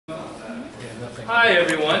Hi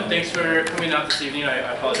everyone, thanks for coming out this evening.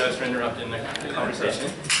 I apologize for interrupting the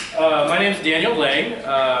conversation. My name is Daniel Lang.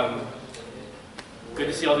 Good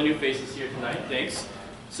to see all the new faces here tonight, thanks.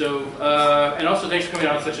 So, and also thanks for coming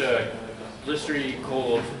out on such a blistery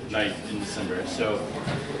cold night in December. So,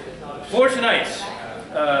 for tonight,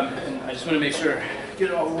 and I just want to make sure,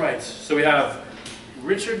 get it all right. So we have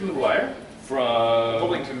Richard McGuire from...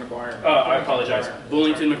 Bullington-Mcguire. I apologize.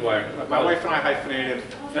 Bullington-Mcguire. My wife and I hyphenated.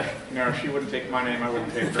 You know, if she wouldn't take my name, I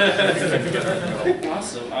wouldn't take her.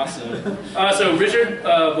 Awesome, awesome. So Richard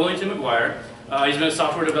Bullington-Mcguire, he's been a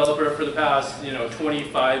software developer for the past,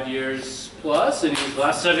 25 years plus, and the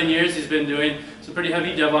last 7 years he's been doing some pretty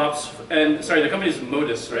heavy DevOps. And sorry, the company is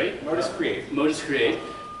Modus, right? Modus Create. Modus Create.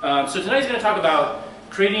 So tonight he's going to talk about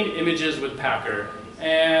creating images with Packer,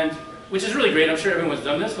 and which is really great. I'm sure everyone's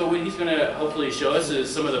done this, but what he's going to hopefully show us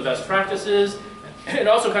is some of the best practices, and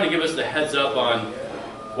also kind of give us the heads up on,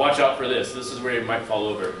 watch out for this. This is where you might fall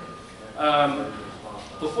over.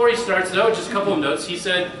 Before he starts though, just a couple of notes. He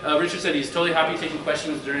said, Richard said he's totally happy taking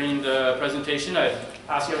questions during the presentation. I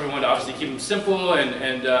ask everyone to obviously keep them simple,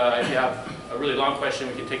 and if you have a really long question,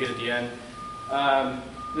 we can take it at the end.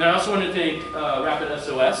 And I also want to thank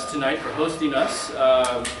RapidSOS tonight for hosting us.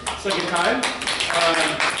 Second time.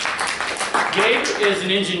 Gabe is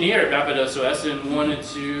an engineer at RapidSOS and wanted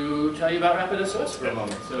to tell you about RapidSOS for a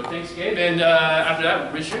moment. So thanks, Gabe. And after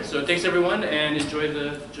that, Richard. So thanks, everyone, and enjoy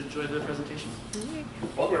the presentation.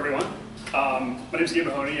 Welcome, everyone. My name is Gabe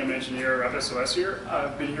Mahoney. I'm an engineer at RapidSOS here.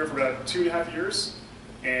 I've been here for about 2.5 years,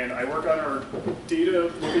 and I work on our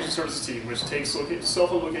data location services team, which takes cell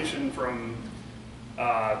phone location from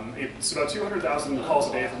it's about 200,000 calls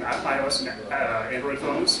a day from iOS and Android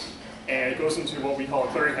phones. And it goes into what we call a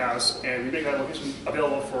clearinghouse, and we make that location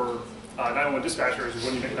available for 911 dispatchers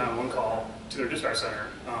when you make a 911 call to their dispatch center.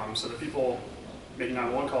 So the people making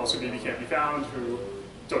 911 calls who maybe can't be found, who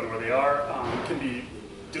don't know where they are, can be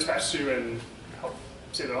dispatched to and help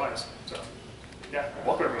save their lives. So, yeah,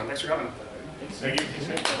 welcome everyone. Thanks for coming. Thank you.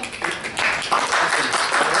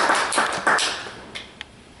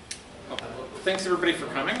 Thanks everybody for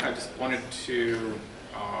coming. I just wanted to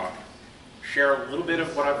share a little bit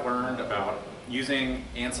of what I've learned about using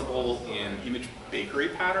Ansible in image bakery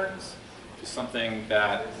patterns, which is something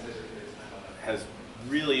that has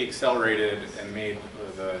really accelerated and made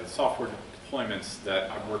the software deployments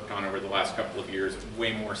that I've worked on over the last couple of years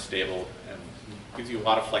way more stable and gives you a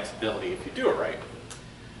lot of flexibility if you do it right.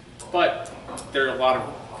 But there are a lot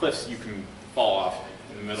of cliffs you can fall off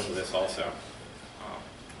in the middle of this also.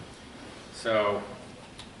 So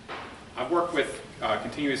I've worked with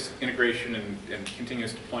continuous integration and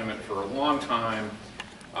continuous deployment for a long time,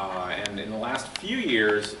 and in the last few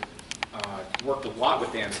years, worked a lot with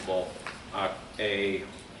Ansible. A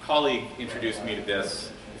colleague introduced me to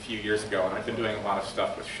this a few years ago, and I've been doing a lot of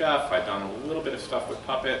stuff with Chef. I've done a little bit of stuff with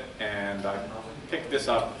Puppet, and I picked this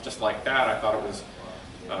up just like that. I thought it was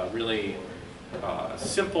a really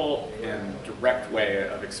simple and direct way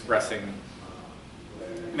of expressing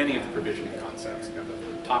many of the provisioning concepts. You know,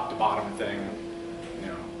 the top to bottom thing,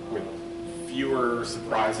 with fewer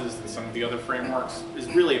surprises than some of the other frameworks is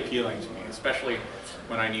really appealing to me, especially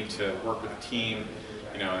when I need to work with a team,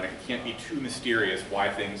 and it can't be too mysterious why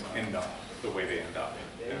things end up the way they end up.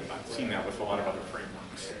 And I've seen that with a lot of other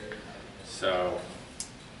frameworks. So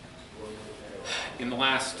in the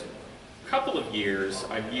last couple of years,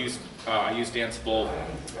 I used Ansible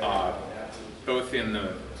both in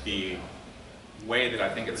the way that I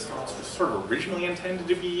think it's sort of originally intended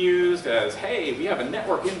to be used as, hey, we have a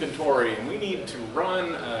network inventory and we need to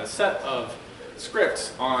run a set of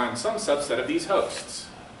scripts on some subset of these hosts,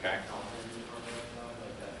 okay?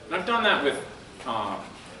 And I've done that with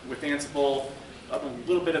Ansible, a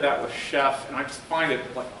little bit of that with Chef, and I just find it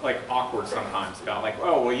like awkward sometimes about like,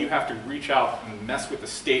 oh, well, you have to reach out and mess with the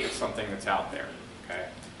state of something that's out there, okay?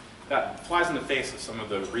 That flies in the face of some of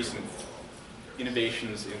the recent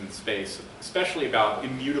innovations in space, especially about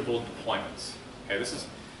immutable deployments. Okay, this is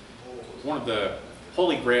one of the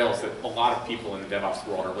holy grails that a lot of people in the DevOps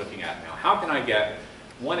world are looking at now. How can I get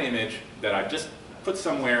one image that I just put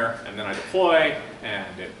somewhere and then I deploy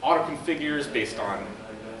and it auto-configures based on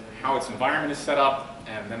how its environment is set up,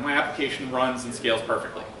 and then my application runs and scales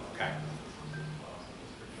perfectly, okay?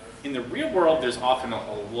 In the real world, there's often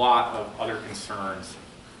a lot of other concerns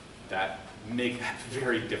that make that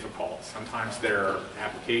very difficult. Sometimes there are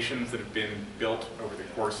applications that have been built over the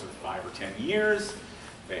course of 5 or 10 years.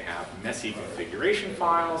 They have messy configuration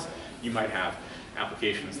files. You might have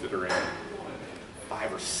applications that are in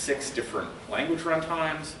 5 or 6 different language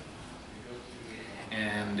runtimes.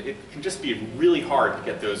 And it can just be really hard to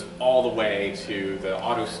get those all the way to the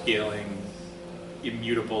auto-scaling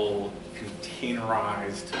immutable,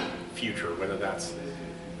 containerized future, whether that's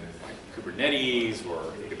like Kubernetes or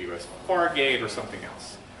AWS Fargate or something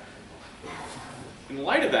else. In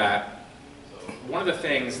light of that, one of the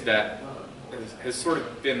things that has sort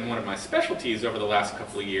of been one of my specialties over the last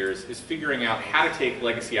couple of years is figuring out how to take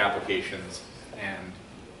legacy applications and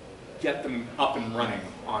get them up and running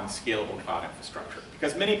on scalable cloud infrastructure.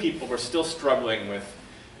 Because many people are still struggling with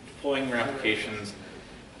deploying their applications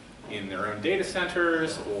in their own data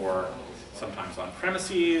centers, or sometimes on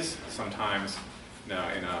premises, sometimes in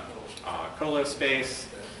a colo space,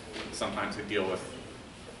 sometimes they deal with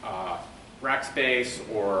Rackspace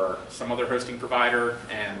or some other hosting provider,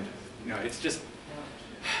 and it's just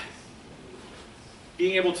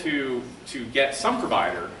being able to get some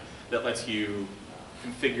provider that lets you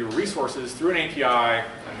configure resources through an API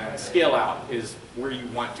and then scale out is where you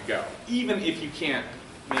want to go, even if you can't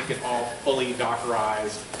make it all fully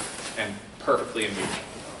Dockerized and perfectly immutable.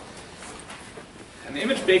 And the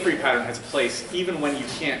image bakery pattern has a place even when you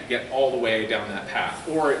can't get all the way down that path,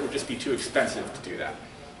 or it would just be too expensive to do that.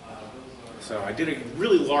 So I did a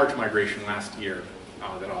really large migration last year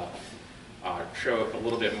that I'll show a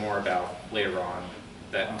little bit more about later on,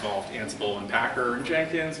 that involved Ansible and Packer and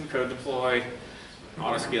Jenkins and code deploy,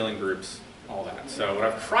 auto-scaling groups, all that. So what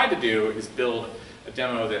I've tried to do is build a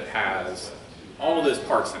demo that has all of those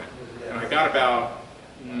parts in it. And I got about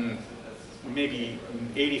maybe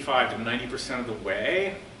 85 to 90% of the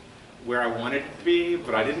way where I wanted it to be,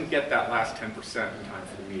 but I didn't get that last 10% in time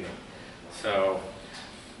for the meeting. So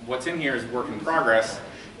what's in here is work in progress,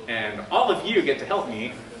 and all of you get to help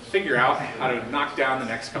me figure out how to knock down the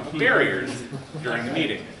next couple barriers during the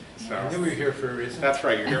meeting. So I knew we were here for a reason. That's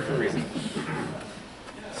right, you're here for a reason.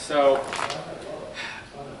 So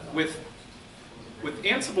with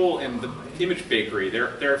Ansible and the image bakery,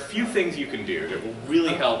 there are a few things you can do that will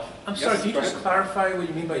really help. I'm sorry, Yes, can you just clarify what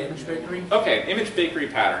you mean by image bakery? Okay, image bakery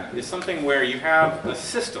pattern is something where you have a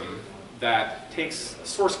system that takes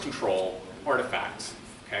source control artifacts,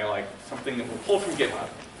 okay, like something that will pull from GitHub.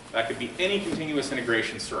 That could be any continuous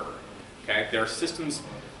integration server. Okay, there are systems.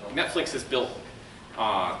 Netflix has built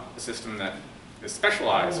a system that is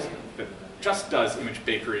specialized that just does image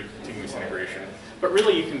bakery continuous integration. But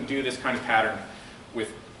really, you can do this kind of pattern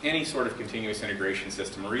with any sort of continuous integration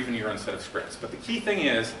system, or even your own set of scripts. But the key thing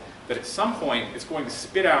is that at some point, it's going to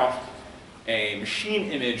spit out a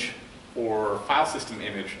machine image or file system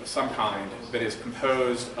image of some kind that is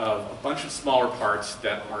composed of a bunch of smaller parts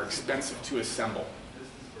that are expensive to assemble.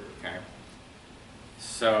 Okay.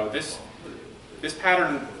 So this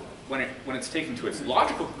pattern, when it's taken to its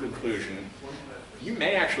logical conclusion, you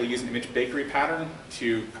may actually use an image bakery pattern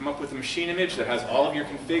to come up with a machine image that has all of your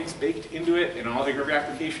configs baked into it and all of your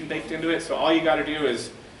application baked into it. So all you got to do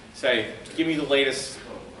is say, give me the latest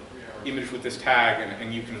image with this tag,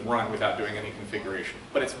 and you can run without doing any configuration.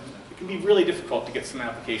 But it can be really difficult to get some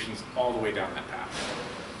applications all the way down that path.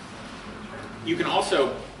 You can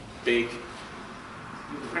also bake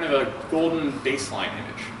kind of a golden baseline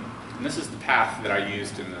image. And this is the path that I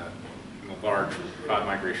used in the large cloud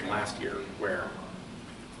migration last year, where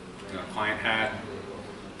a client had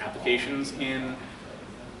applications in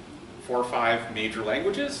 4 or 5 major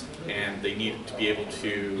languages, and they needed to be able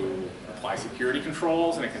to apply security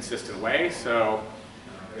controls in a consistent way. So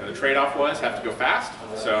the trade-off was have to go fast.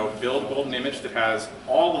 So build a golden image that has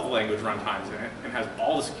all of the language runtimes in it and has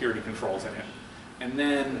all the security controls in it. And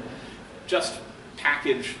then just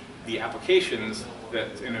package the applications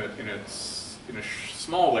that in a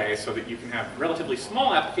small way so that you can have relatively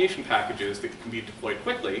small application packages that can be deployed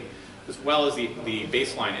quickly, as well as the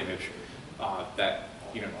baseline image that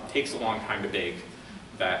takes a long time to bake,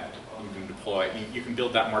 that you can deploy. You can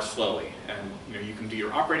build that more slowly, and you can do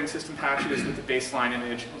your operating system patches with the baseline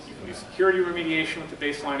image. You can do security remediation with the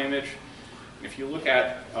baseline image. And if you look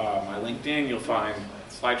at my LinkedIn, you'll find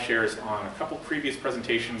slide shares on a couple previous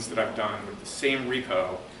presentations that I've done with the same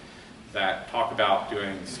repo that talk about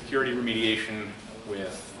doing security remediation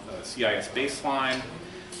with CIS baseline,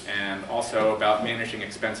 and also about managing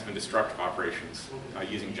expensive and destructive operations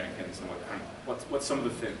using Jenkins, and what some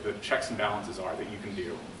of the checks and balances are that you can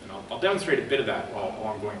do. And I'll demonstrate a bit of that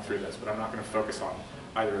while I'm going through this, but I'm not going to focus on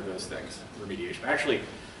either of those things, remediation. I actually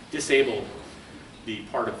disabled the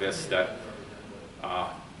part of this that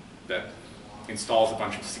installs a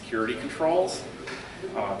bunch of security controls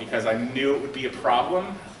because I knew it would be a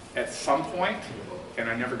problem at some point, and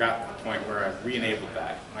I never got to the point where I re-enabled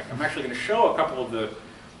that. I'm actually going to show a couple of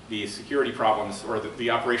the security problems or the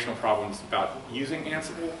operational problems about using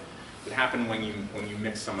Ansible that happen when you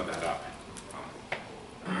mix some of that up.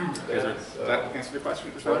 Does that answer your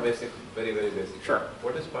question? One basic, very basic. Sure.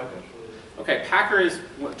 What is package? Okay, Packer is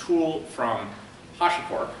a tool from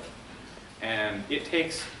HashiCorp, and it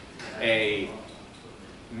takes a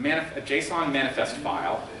JSON manifest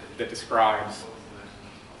file that describes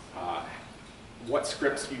what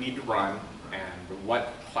scripts you need to run and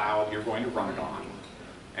what cloud you're going to run it on,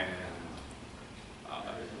 and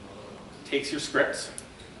takes your scripts,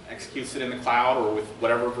 executes it in the cloud or with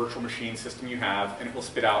whatever virtual machine system you have, and it will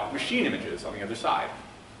spit out machine images on the other side.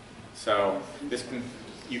 So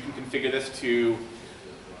you can configure this to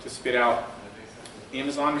spit out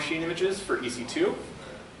Amazon machine images for EC2.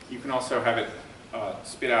 You can also have it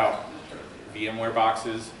spit out VMware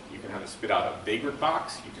boxes. You can have it spit out a Vagrant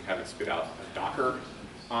box. You can have it spit out a Docker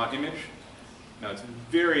image. Now it's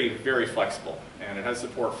very, very flexible, and it has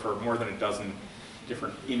support for more than a dozen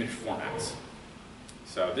different image formats.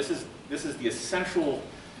 So this is the essential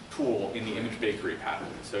tool in the image bakery pattern.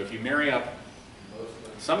 So if you marry up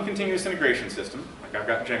some continuous integration system, like I've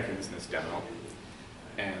got Jenkins in this demo,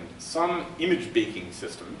 and some image baking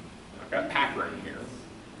system, I've got Packer in here,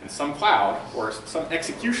 and some cloud or some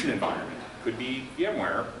execution environment, could be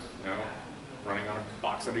VMware, running on a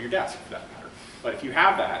box under your desk for that matter. But if you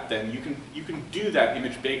have that, then you can do that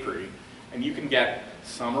image bakery, and you can get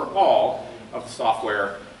some or all of the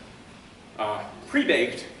software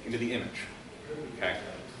pre-baked into the image. Okay,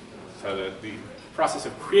 so the process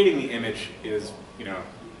of creating the image is,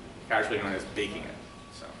 casually known as baking it.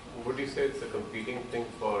 So, would you say it's a competing thing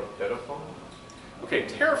for Terraform? Okay,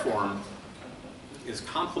 Terraform is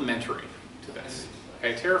complementary to this.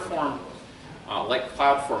 Okay, Terraform, like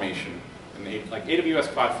CloudFormation, like AWS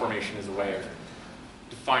CloudFormation, is a way of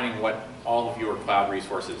defining what all of your cloud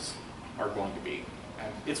resources are going to be.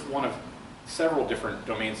 And it's one of several different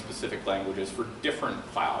domain-specific languages for different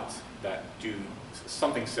clouds that do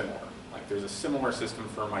something similar. Like there's a similar system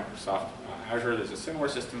for Microsoft Azure, there's a similar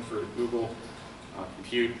system for Google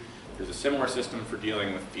Compute, there's a similar system for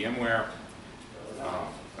dealing with VMware.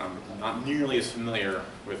 I'm not nearly as familiar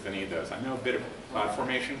with any of those. I know a bit of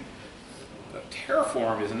CloudFormation.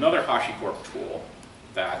 Terraform is another HashiCorp tool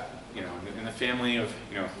that, in the family of,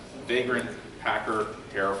 Vagrant, Packer,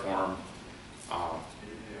 Terraform,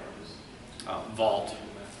 Vault,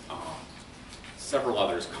 several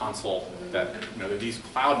others, Console, that they're these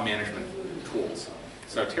cloud management tools.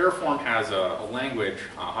 So Terraform has a language,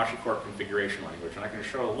 HashiCorp configuration language, and I can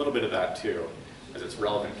show a little bit of that too, as it's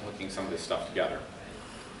relevant to hooking some of this stuff together.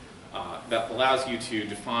 That allows you to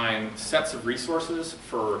define sets of resources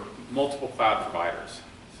for multiple cloud providers.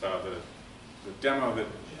 So the demo that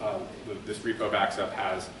this repo backs up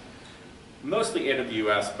has mostly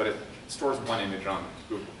AWS, but it stores one image on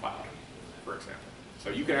Google Cloud, for example. So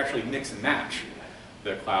you can actually mix and match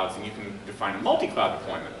the clouds, and you can define a multi-cloud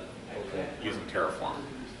deployment using Terraform.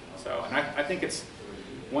 So, and I think it's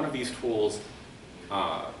one of these tools,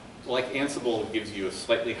 like Ansible, gives you a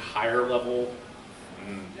slightly higher level,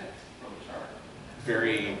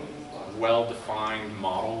 very well-defined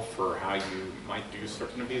model for how you might do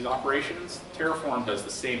certain of these operations. Terraform does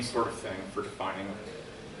the same sort of thing for defining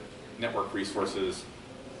network resources,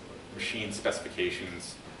 machine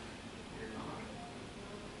specifications,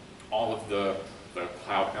 all of the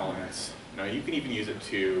cloud elements. You can even use it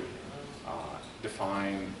to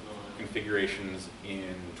define configurations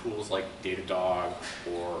in tools like Datadog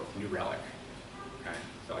or New Relic. Okay?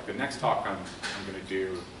 So like the next talk I'm going to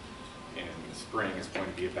do in the spring is going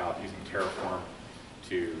to be about using Terraform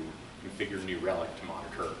to configure New Relic to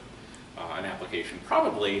monitor an application.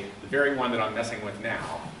 Probably the very one that I'm messing with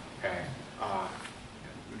now. Okay,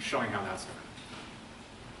 showing how that's done.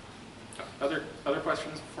 Other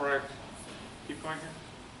questions before I keep going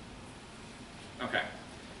here? Okay.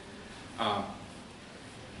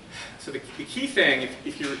 So the key thing,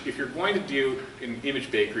 if you're going to do an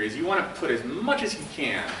image bakery, is you want to put as much as you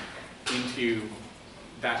can into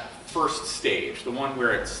that first stage, the one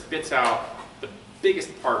where it spits out the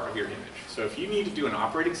biggest part of your image. So if you need to do an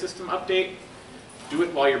operating system update, do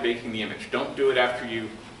it while you're baking the image. Don't do it after you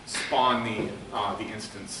spawn the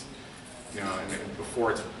instance, and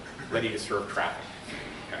before it's ready to serve traffic.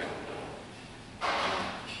 Okay.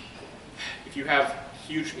 If you have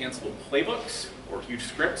huge Ansible playbooks or huge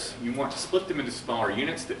scripts, you want to split them into smaller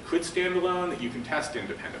units that could stand alone, that you can test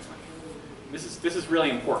independently. This is really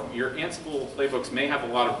important. Your Ansible playbooks may have a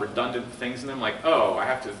lot of redundant things in them, like, oh, I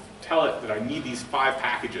have to tell it that I need these 5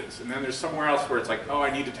 packages, and then there's somewhere else where it's like, oh,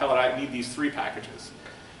 I need to tell it I need these 3 packages.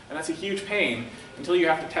 And that's a huge pain until you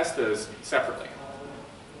have to test those separately.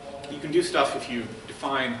 You can do stuff if you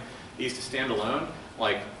define these to stand alone,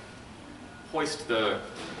 like hoist the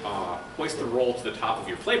role to the top of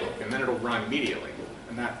your playbook, and then it'll run immediately.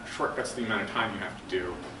 And that shortcuts the amount of time you have to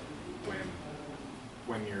do when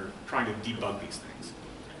when you're trying to debug these things.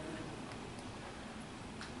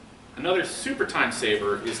 Another super time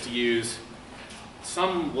saver is to use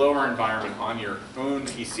some lower environment on your own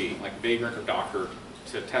PC, like Vagrant or Docker,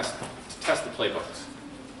 to test the playbooks.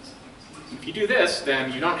 If you do this,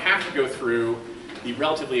 then you don't have to go through the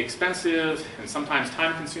relatively expensive and sometimes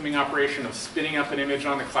time-consuming operation of spinning up an image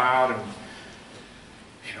on the cloud and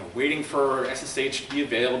waiting for SSH to be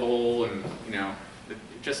available, and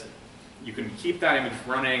you can keep that image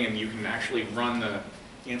running, and you can actually run the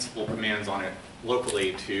Ansible commands on it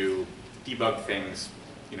locally to debug things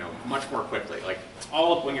much more quickly. Like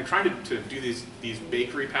when you're trying to do these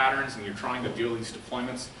bakery patterns and you're trying to do these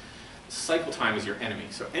deployments, cycle time is your enemy.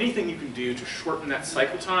 So anything you can do to shorten that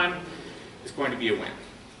cycle time is going to be a win.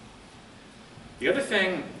 The other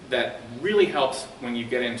thing that really helps when you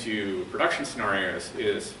get into production scenarios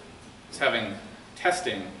is having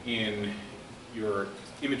testing in your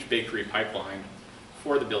image bakery pipeline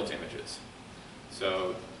for the built images.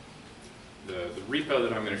 So the repo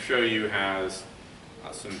that I'm going to show you has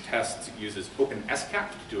some tests. It uses OpenSCAP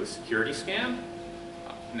to do a security scan.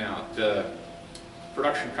 Now, the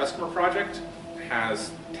production customer project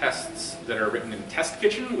has tests that are written in Test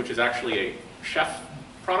Kitchen, which is actually a Chef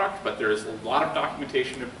product, but there's a lot of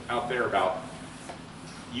documentation out there about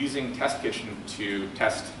using Test Kitchen to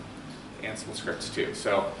test Ansible scripts too.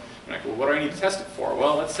 So you're like, well, what do I need to test it for?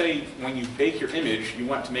 Well, let's say when you bake your image, you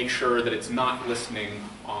want to make sure that it's not listening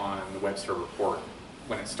on the web server port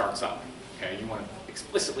when it starts up. Okay, you want to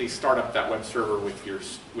explicitly start up that web server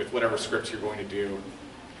with whatever scripts you're going to do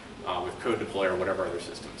with code deploy or whatever other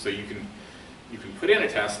system. So you can put in a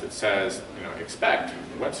test that says, expect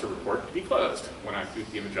the web server port to be closed when I boot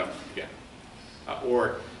the image up again.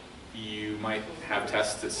 Or you might have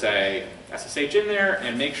tests that say SSH in there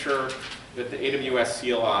and make sure that the AWS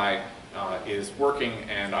CLI is working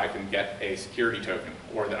and I can get a security token,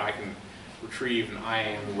 or that I can retrieve an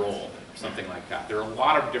IAM role, or something like that. There are a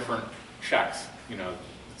lot of different checks.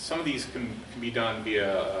 Some of these can be done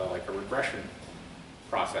via like a regression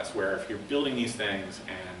process, where if you're building these things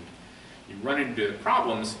and you run into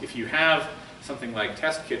problems, if you have something like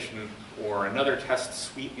Test Kitchen or another test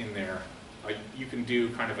suite in there, you can do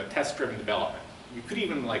kind of a test-driven development. You could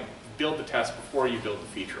even like build the test before you build the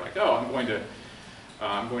feature. Like, oh, I'm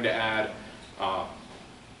going to add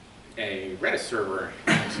a Redis server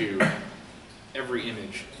to every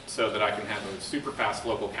image so that I can have a super fast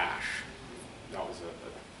local cache. That was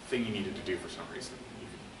a thing you needed to do for some reason. You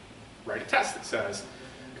could write a test that says,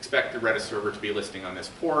 expect the Redis server to be listening on this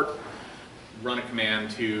port, run a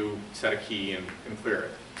command to set a key and clear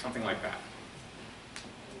it, something like that.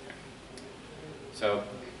 Okay. So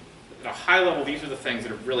at a high level, these are the things that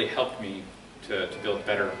have really helped me to build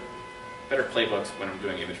better playbooks when I'm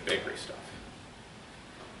doing image bakery stuff.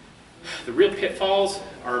 The real pitfalls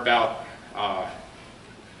are about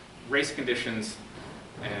race conditions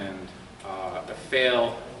and a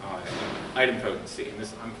fail item potency. And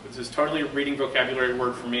this is totally a reading vocabulary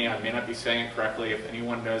word for me. I may not be saying it correctly. If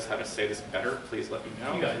anyone knows how to say this better, please let me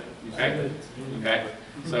know. You got it. Okay? Okay.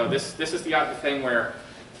 So this is the thing where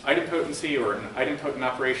item potency, or an item potent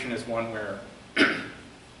operation, is one where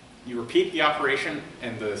you repeat the operation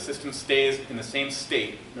and the system stays in the same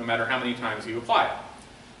state no matter how many times you apply it.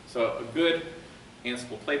 So a good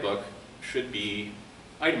Ansible playbook should be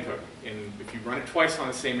item potent. And if you run it twice on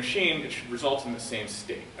the same machine, it should result in the same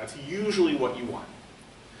state. That's usually what you want.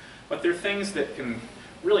 But there are things that can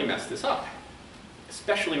really mess this up,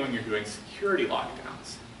 especially when you're doing security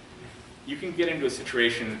lockdowns. You can get into a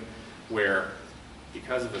situation where,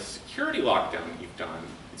 because of a security lockdown that you've done,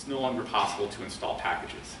 it's no longer possible to install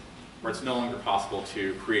packages, or it's no longer possible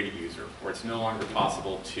to create a user, or it's no longer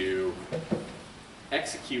possible to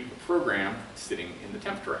execute a program sitting in the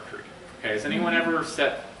temp directory. Okay, has anyone ever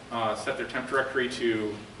set their temp directory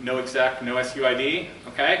to no exec, no SUID?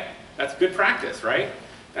 Okay, that's good practice, right?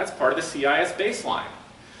 That's part of the CIS baseline.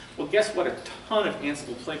 Well, guess what a ton of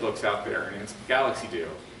Ansible playbooks out there in Ansible Galaxy do?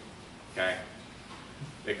 Okay,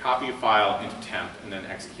 they copy a file into temp and then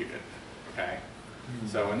execute it. Okay,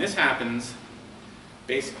 so when this happens,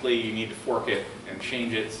 basically you need to fork it and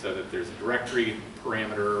change it so that there's a directory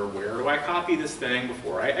parameter. Where do I copy this thing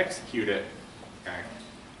before I execute it? Okay.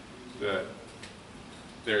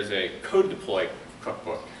 There's a code deploy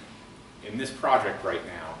cookbook in this project right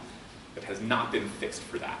now that has not been fixed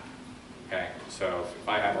for that. Okay, so if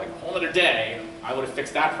I had like a whole other day, I would have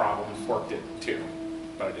fixed that problem and forked it too,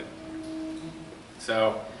 but I didn't.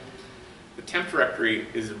 So the temp directory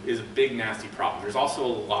is a big nasty problem. There's also a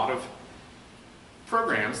lot of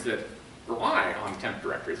programs that rely on temp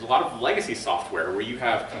directories. A lot of legacy software where you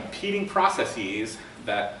have competing processes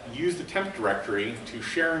that use the temp directory to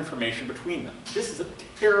share information between them. This is a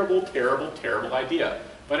terrible, terrible, terrible idea,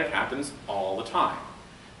 but it happens all the time.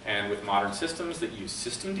 And with modern systems that use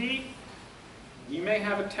systemd, you may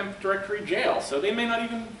have a temp directory jail, so they may not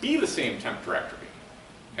even be the same temp directory.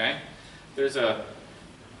 Okay? There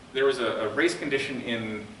was a race condition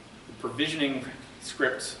in provisioning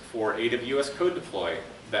scripts for AWS code deploy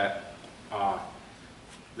that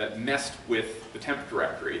that messed with the temp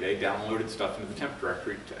directory. They downloaded stuff into the temp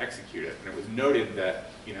directory to execute it, and it was noted that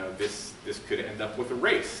this could end up with a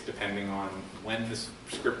race depending on when this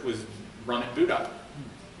script was run at boot up.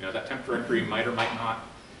 That temp directory might or might not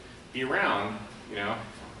be around,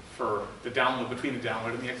 for the download, between the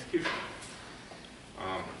download and the execution.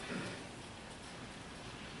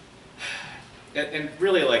 And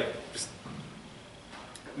really, like, just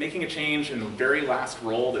making a change in the very last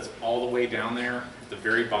roll that's all the way down there at the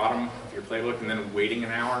very bottom of your playbook, and then waiting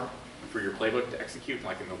an hour for your playbook to execute,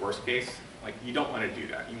 like in the worst case, like, you don't want to do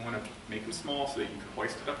that. You want to make them small so that you can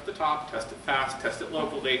hoist it up at the top, test it fast, test it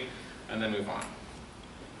locally, and then move on.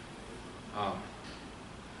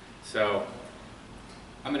 So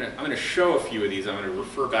I'm gonna show a few of these. I'm gonna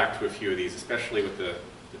refer back to a few of these, especially with the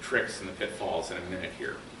tricks and the pitfalls in a minute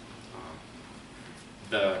here.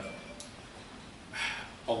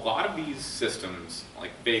 A lot of these systems,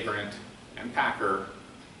 like Vagrant and Packer,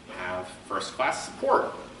 have first-class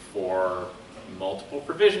support for multiple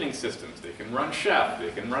provisioning systems. They can run Chef,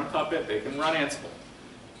 they can run Puppet, they can run Ansible.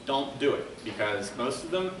 Don't do it, because most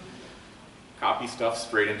of them copy stuff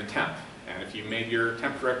straight into temp. And if you made your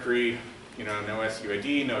temp directory, no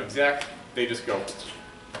SUID, no exec, they just go,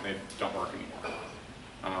 and they don't work anymore.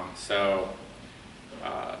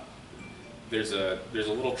 There's a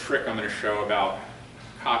little trick I'm going to show about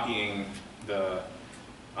copying the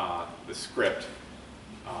script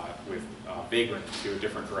with Vagrant to a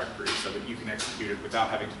different directory so that you can execute it without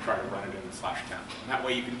having to try to run it in /temp. And that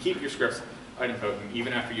way you can keep your scripts idempotent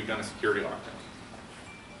even after you've done a security lockdown.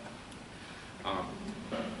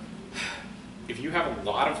 If you have a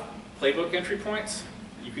lot of playbook entry points,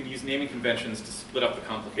 you can use naming conventions to split up the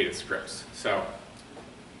complicated scripts. So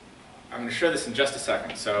I'm going to show this in just a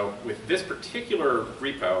second. So with this particular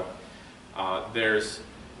repo, there's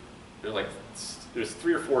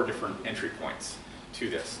 3 or 4 different entry points to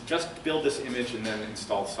this. Just build this image and then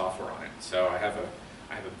install the software on it. So I have a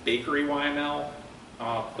Bakery YML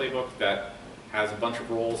playbook that has a bunch of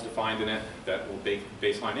roles defined in it that will bake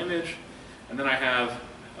baseline image, and then I have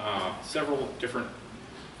several different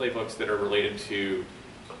playbooks that are related to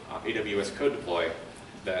AWS code deploy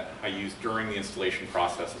that I use during the installation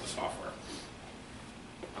process of the software.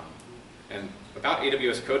 And about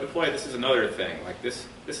AWS code deploy, this is another thing. Like this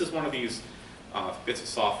is one of these bits of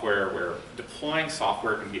software where deploying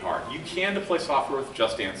software can be hard. You can deploy software with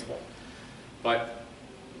just Ansible, but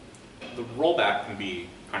the rollback can be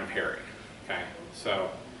kind of hairy. Okay, so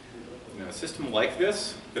a system like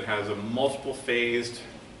this that has a multiple phased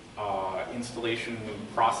installation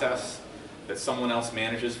process that someone else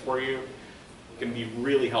manages for you can be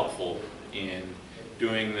really helpful in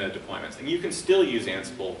doing the deployments. And you can still use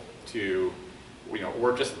Ansible to,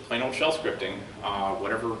 or just plain old shell scripting,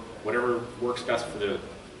 whatever works best for the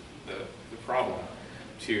problem,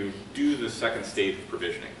 to do the second stage of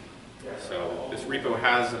provisioning. So this repo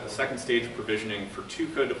has a second stage of provisioning for 2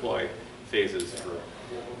 code deploy phases, for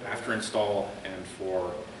after install and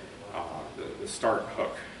for the start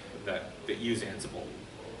hook that use Ansible.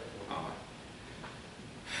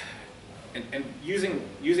 And using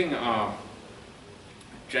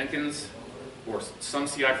Jenkins or some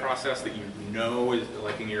CI process that is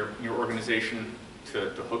like in your organization to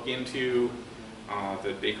hook into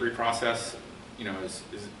the bakery process, is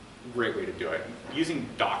a great way to do it. Using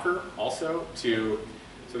Docker also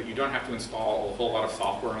so that you don't have to install a whole lot of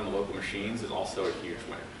software on the local machines is also a huge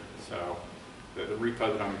win. So the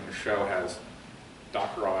repo that I'm going to show has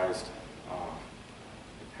Dockerized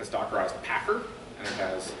Packer, and it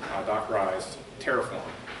has Dockerized Terraform.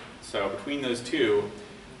 So between those two,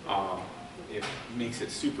 it makes it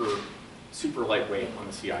super lightweight on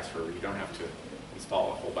the CI server. You don't have to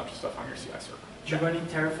install a whole bunch of stuff on your CI server. You're running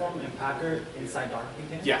Terraform and Packer inside Docker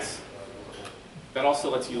containers? Yes. That also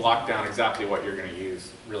lets you lock down exactly what you're going to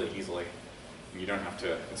use really easily. You don't have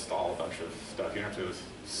to install a bunch of stuff. You don't have to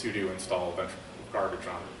sudo install a bunch of garbage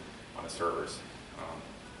on the servers.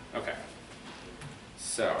 Okay.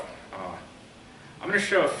 So I'm going to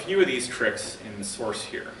show a few of these tricks in the source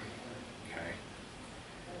here. Okay.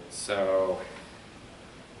 So,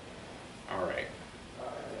 all right.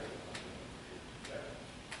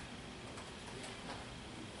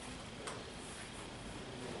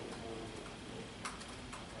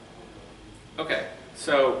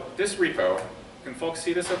 So this repo, can folks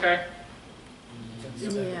see this okay?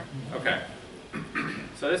 Yeah. Okay.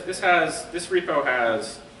 So this repo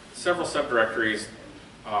has several subdirectories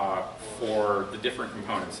for the different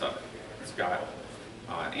components of it. It's got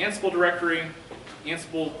an Ansible directory.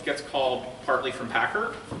 Ansible gets called partly from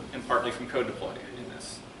Packer and partly from code deploy in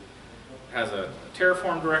this. It has a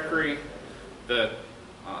Terraform directory. The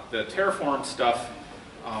Terraform stuff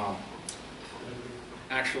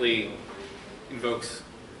actually invokes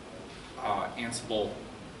Ansible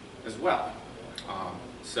as well.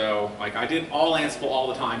 So, like, I did all Ansible all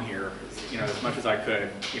the time here, as much as I could.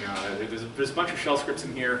 There's a bunch of shell scripts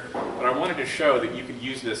in here, but I wanted to show that you could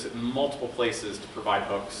use this in multiple places to provide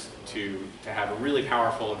hooks to have a really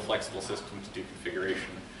powerful and flexible system to do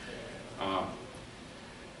configuration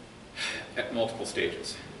at multiple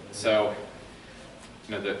stages. So,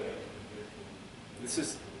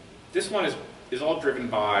 this one is all driven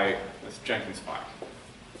by this Jenkins file.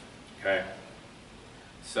 Okay.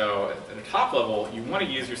 So at the top level, you want to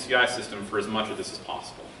use your CI system for as much of this as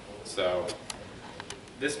possible. So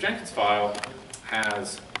this Jenkins file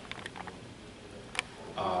has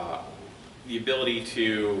the ability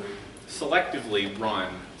to selectively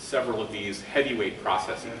run several of these heavyweight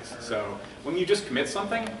processes. So when you just commit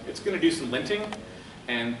something, it's going to do some linting,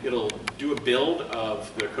 and it'll do a build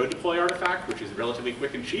of the code deploy artifact, which is relatively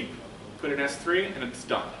quick and cheap, put in S3, and it's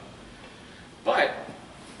done. But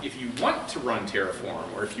if you want to run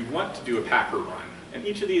Terraform, or if you want to do a Packer run, and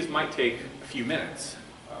each of these might take a few minutes,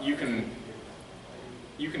 you can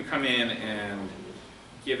come in and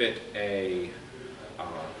give it a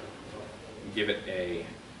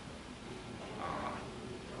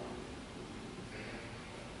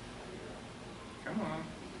come on.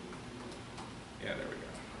 Yeah, there we go.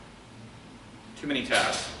 Too many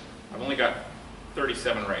tabs. I've only got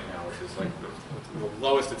 37 right now, which is like the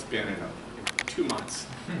lowest it's been in 2 months.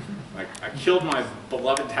 Like, I killed my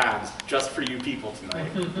beloved tabs just for you people tonight.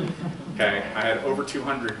 Okay, I had over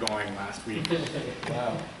 200 going last week.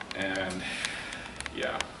 Wow. And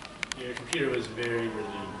yeah. Your computer was very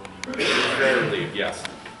relieved when you... Very relieved, yes.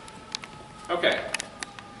 Okay,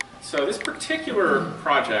 so this particular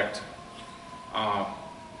project, on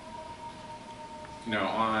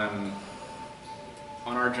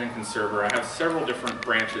our Jenkins server, I have several different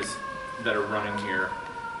branches that are running here.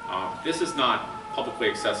 This is not publicly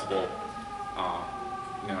accessible,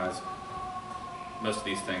 as most of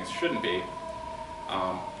these things shouldn't be.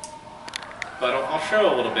 But I'll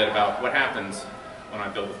show a little bit about what happens when I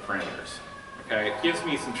build with parameters. Okay, it gives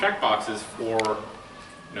me some checkboxes for,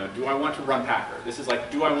 do I want to run Packer? This is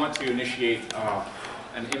like, do I want to initiate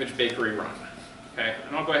an image bakery run? Okay,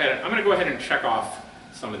 and I'm going to go ahead and check off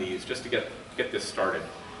some of these just to get this started,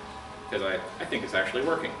 because I think it's actually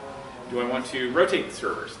working. Do I want to rotate the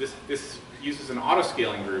servers? This uses an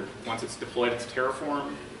auto-scaling group once it's deployed its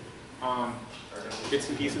Terraform bits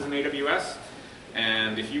and pieces in AWS.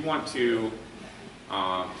 And if you want to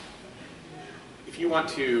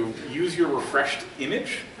use your refreshed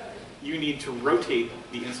image, you need to rotate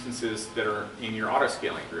the instances that are in your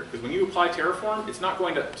auto-scaling group. Because when you apply Terraform, it's not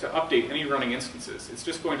going to update any running instances. It's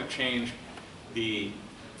just going to change the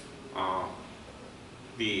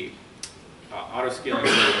auto-scaling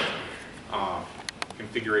group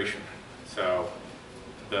configuration. So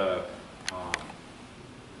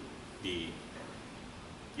it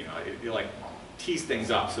like tease things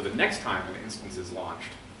up. So the next time an instance is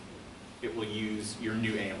launched, it will use your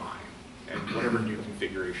new AMI and whatever new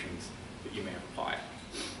configurations that you may have applied.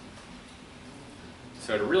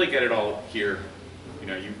 So to really get it all here,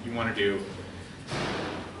 you want to do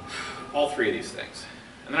all three of these things.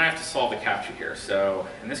 And then I have to solve the CAPTCHA here. So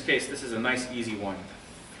in this case, this is a nice, easy one.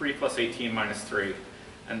 3 + 18 - 3.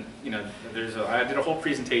 And I did a whole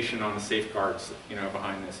presentation on the safeguards,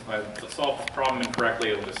 behind this. If I solve the problem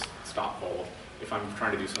incorrectly, it'll just stop cold. If I'm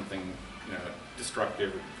trying to do something,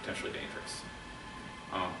 destructive or potentially dangerous.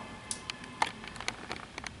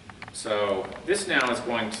 So this now is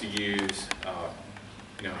going to use,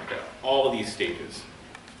 all of these stages.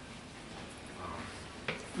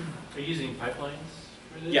 Are you using pipelines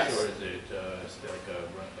for this? Yes. Or is it like a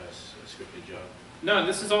scripted job? No,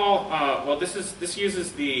 this is all. This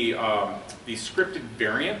uses the scripted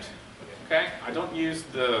variant. Okay, I don't use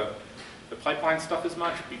the pipeline stuff as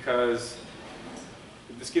much because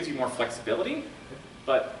this gives you more flexibility,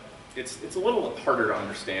 but it's a little harder to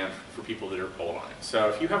understand for people that are cold on it. So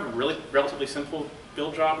if you have a relatively simple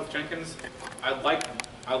build job with Jenkins, I like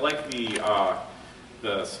the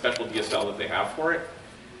special DSL that they have for it,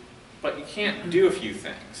 but you can't do a few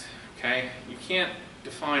things. Okay, you can't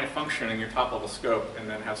define a function in your top level scope and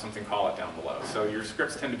then have something call it down below. So your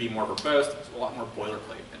scripts tend to be more verbose. There's a lot more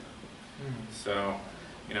boilerplate in them. So,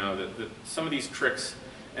 you know, some of these tricks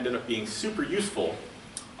ended up being super useful,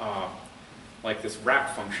 like this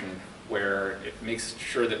wrap function, where it makes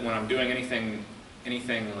sure that when I'm doing anything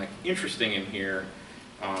like interesting in here,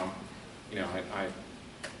 you know,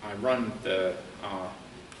 I run the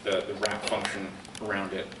wrap function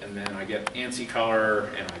around it, and then I get ANSI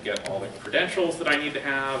color, and I get all the credentials that I need to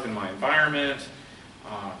have in my environment,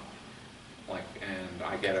 and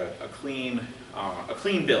I get a clean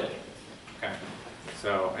build. Okay,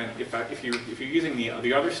 so and if you're using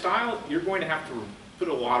the other style, you're going to have to put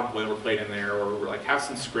a lot of boilerplate in there, or like have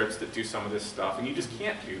some scripts that do some of this stuff, and you just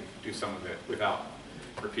can't do some of it without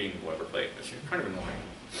repeating the boilerplate. It's kind of annoying.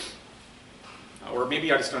 Or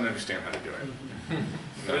maybe I just don't understand how to do it.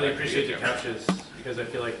 I really appreciate the couches, because I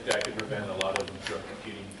feel like that could prevent a lot of drug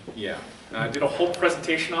computing. Yeah, I did a whole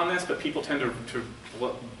presentation on this, but people tend to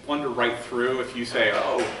blunder right through. If you say,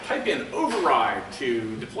 oh, type in override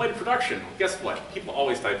to deploy to production, well, guess what? People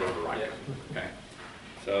always type override. Yeah. Okay,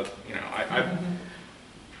 so you know,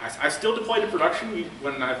 I still deploy to production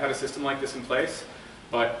when I've had a system like this in place,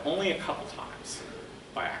 but only a couple times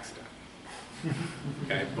by accident.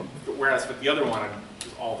 Okay, but whereas with the other one,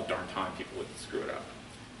 just all the darn time people would screw it up.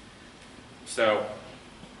 So,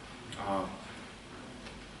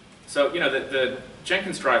 you know, the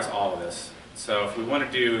Jenkins drives all of this. So if we want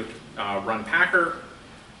to do run Packer,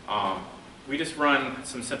 we just run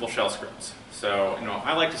some simple shell scripts. So, you know,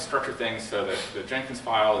 I like to structure things so that the Jenkins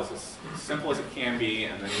file is as simple as it can be,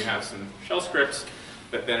 and then you have some shell scripts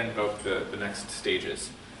that then invoke the next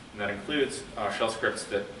stages. And that includes shell scripts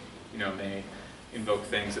that, you know, may invoke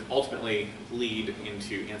things that ultimately lead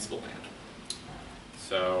into Ansible land.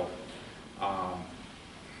 So I'm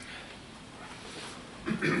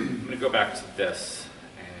going to go back to this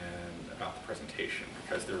and about the presentation,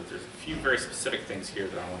 because there's a few very specific things here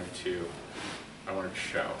that I wanted to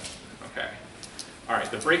show. Okay. All right,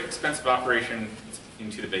 the break expensive operation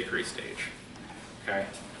into the bakery stage. Okay.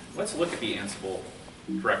 Let's look at the Ansible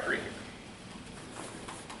directory here.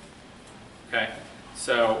 Okay.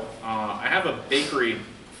 So I have a bakery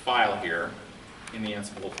file here in the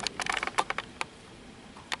Ansible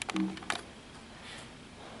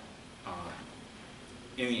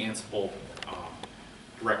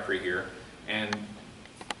directory here, and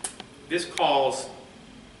this calls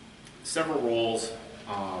several roles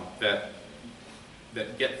that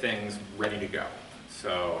get things ready to go.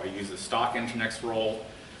 So I use the stock Nginx role.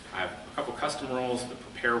 I have a couple custom roles that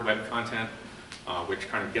prepare web content, which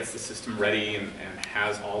kind of gets the system ready and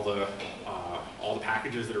has all the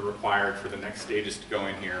packages that are required for the next stages to go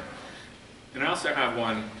in here. And I also have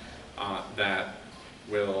one that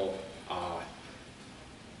will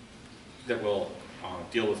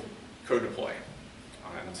deal with code deploy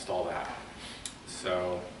and install that.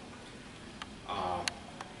 So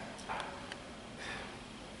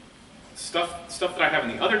stuff that I have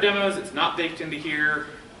in the other demos, it's not baked into here.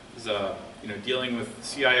 Is you know, dealing with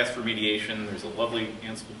CIS remediation. There's a lovely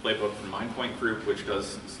Ansible playbook from Mindpoint Group, which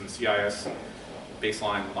does some CIS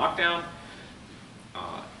baseline lockdown.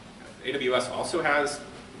 AWS also has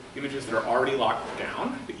images that are already locked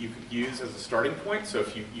down that you could use as a starting point. So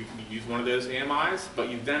if you can use one of those AMIs, but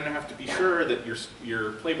you then have to be sure that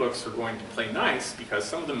your playbooks are going to play nice, because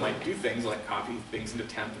some of them might do things like copy things into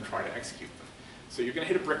temp and try to execute them. So you're going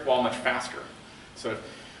to hit a brick wall much faster. So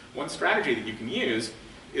one strategy that you can use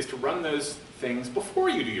is to run those things before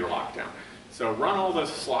you do your lockdown. So run all the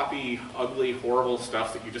sloppy, ugly, horrible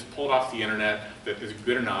stuff that you just pulled off the internet that is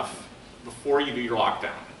good enough before you do your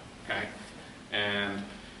lockdown. Okay? And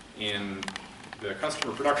in the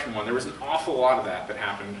customer production one, there was an awful lot of that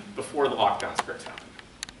happened before the lockdown scripts happened.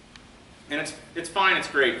 And it's fine, it's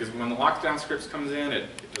great, because when the lockdown scripts comes in, it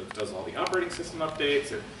does all the operating system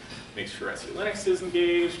updates, it makes sure SE Linux is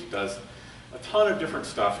engaged, it does a ton of different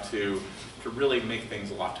stuff to really make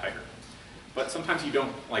things a lot tighter. But sometimes you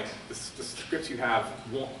don't, like, the scripts you have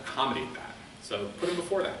won't accommodate that. So put them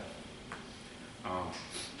before that.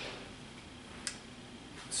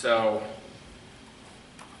 So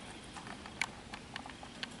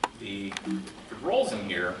the roles in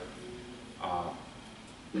here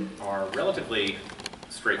are relatively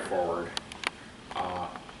straightforward.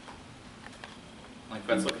 Like,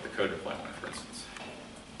 let's look at the code deployment, for instance.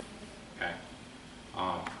 Okay.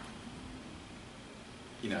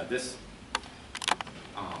 You know, this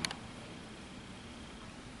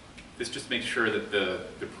just makes sure that the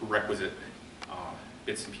prerequisite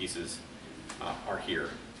bits and pieces are here.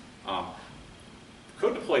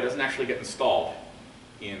 Code deploy doesn't actually get installed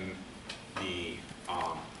in the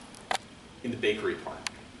in the bakery part.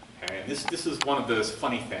 Okay? And this is one of those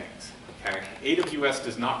funny things. Okay? AWS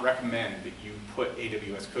does not recommend that you put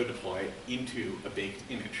AWS Code Deploy into a baked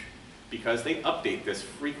image because they update this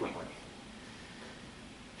frequently.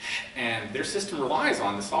 And their system relies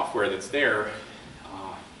on the software that's there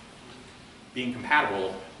being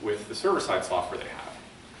compatible with the server-side software they have.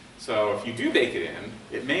 So if you do bake it in,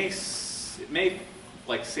 it may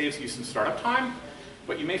like saves you some startup time,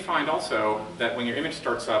 but you may find also that when your image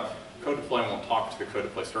starts up, Code Deploy won't talk to the Code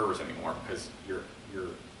Deploy servers anymore because your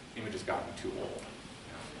image has gotten too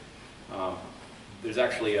old. There's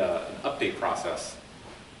actually an update process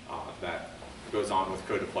that goes on with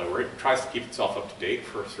Code Deploy where it tries to keep itself up to date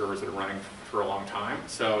for servers that are running for a long time.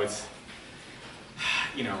 So it's,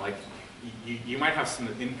 like you might have some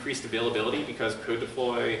increased availability because Code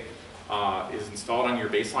Deploy is installed on your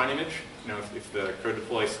baseline image. If the Code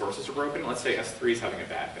Deploy sources are broken, let's say S3 is having a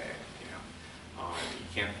bad day, you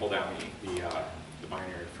can't pull down the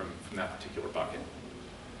binary from that particular bucket.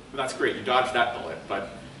 But that's great, you dodged that bullet, but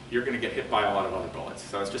you're going to get hit by a lot of other bullets.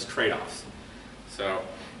 So it's just trade-offs. So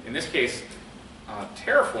in this case,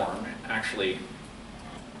 Terraform actually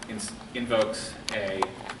invokes a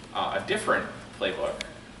different playbook,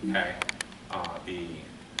 okay? The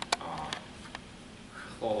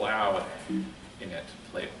cloud init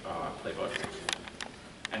playbook.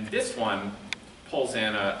 And this one pulls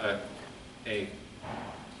in a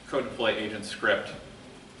Code Deploy agent script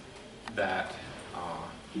that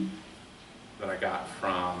I got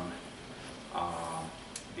from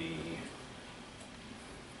the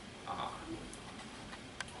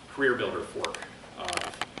Career Builder fork of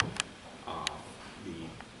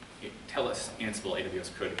the TELUS Ansible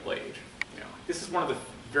AWS Code Deploy agent. This is one of the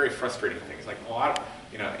very frustrating things. Like a lot of,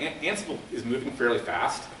 Ansible is moving fairly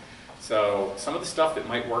fast, so some of the stuff that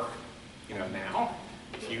might work, now,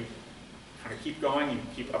 if you kind of keep going, you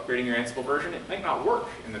keep upgrading your Ansible version, it might not work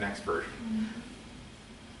in the next version.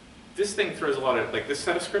 This thing throws a lot of, this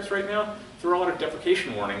set of scripts right now, throw a lot of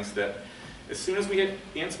deprecation warnings that as soon as we hit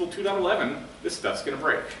Ansible 2.11, this stuff's going to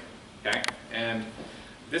break. Okay? And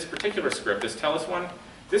this particular script, this TELUS one,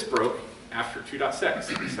 this broke after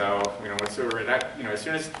 2.6. So, as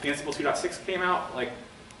soon as Ansible 2.6 came out,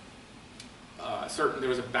 there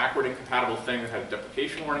was a backward incompatible thing that had a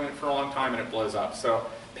deprecation warning in it for a long time, and it blows up. So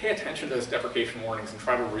pay attention to those deprecation warnings and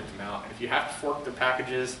try to root them out. And if you have to fork the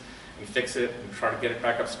packages and fix it and try to get it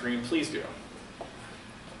back upstream, please do.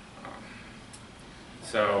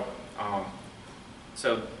 So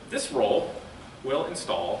this role will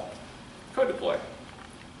install Code Deploy.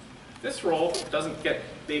 This role doesn't get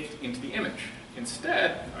baked into the image.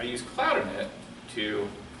 Instead, I use Cloud Init to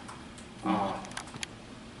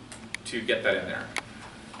get that in there.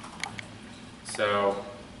 So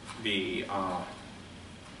the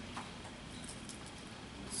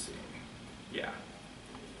let's see, yeah.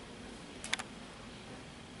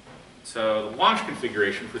 So the launch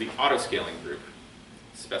configuration for the auto-scaling group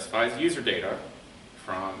specifies user data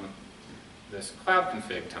from this cloud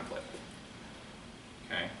config template,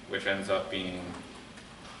 okay, which ends up being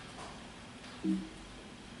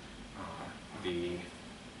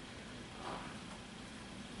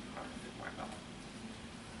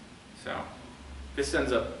so this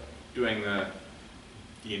ends up doing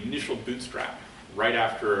the initial bootstrap right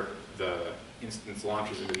after the instance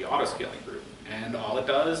launches into the auto-scaling group. And all it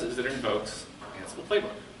does is it invokes Ansible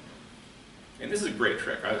Playbook. And this is a great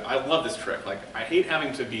trick. I love this trick. I hate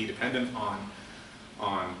having to be dependent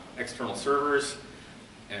on external servers,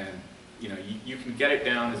 and you can get it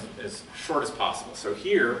down as short as possible. So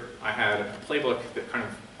here I had a playbook that kind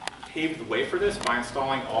of paved the way for this by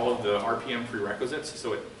installing all of the RPM prerequisites.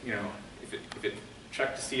 So if it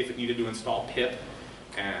checked to see if it needed to install pip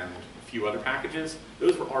and a few other packages,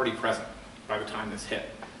 those were already present by the time this hit.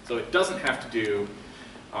 So it doesn't have to do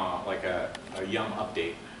like a yum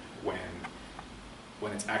update when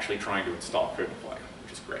it's actually trying to install Code Deploy,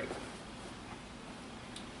 which is great.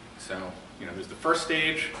 So there's the first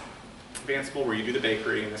stage of Ansible where you do the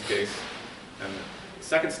bakery in this case, and the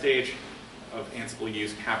second stage of Ansible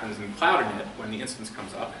use happens in Cloud Init when the instance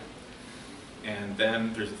comes up. And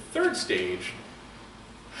then there's a third stage,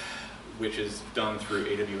 which is done through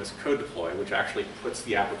AWS Code Deploy, which actually puts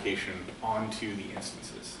the application onto the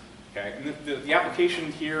instances. Okay, and the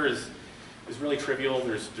application here is really trivial.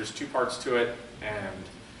 There's two parts to it, and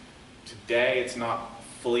today it's not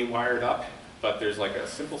fully wired up, but there's like a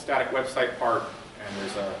simple static website part, and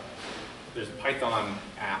there's a Python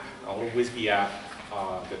app, a little WSGI app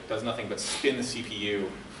that does nothing but spin the CPU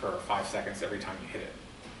for 5 seconds every time you hit it.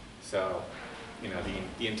 So,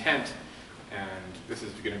 the intent, and this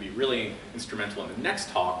is going to be really instrumental in the next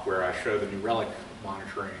talk where I show the New Relic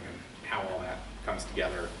monitoring and how all that comes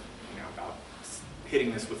together, about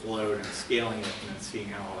hitting this with load and scaling it and then seeing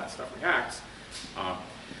how all that stuff reacts,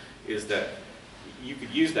 is that you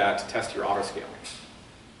could use that to test your auto-scaling.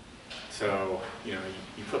 So, you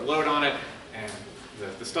put load on it, and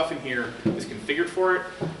the stuff in here is configured for it,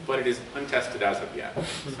 but it is untested as of yet.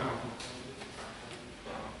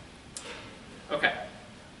 Okay.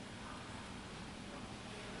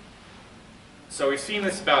 So we've seen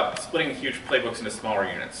this about splitting huge playbooks into smaller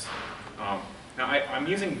units. Now I'm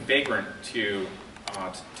using Vagrant to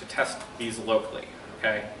test these locally.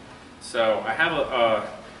 Okay. So I have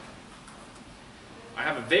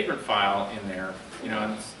a Vagrant file in there.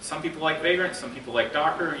 And some people like Vagrant, some people like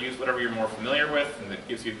Docker. Use whatever you're more familiar with, and that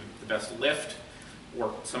gives you the best lift,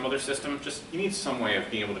 or some other system. Just you need some way of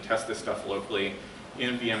being able to test this stuff locally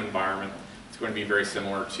in a VM environment. It's going to be very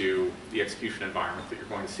similar to the execution environment that you're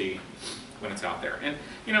going to see when it's out there. And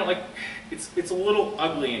it's a little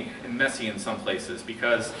ugly and messy in some places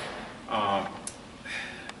because from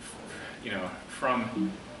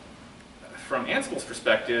Ansible's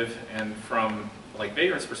perspective and from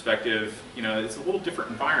Vagrant's perspective, it's a little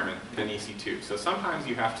different environment than EC2. So sometimes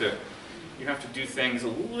you have to do things a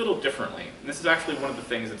little differently. And this is actually one of the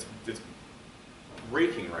things that's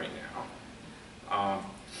breaking right now.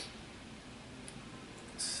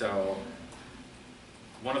 So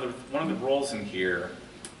one of the roles in here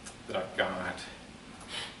that I've got,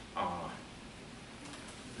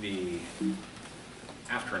 the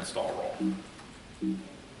after install role,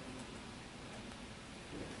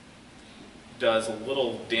 does a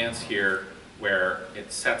little dance here where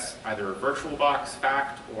it sets either a VirtualBox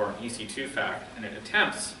fact or an EC2 fact, and it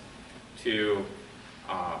attempts to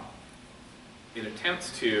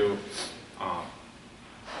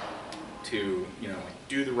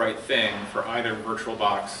do the right thing for either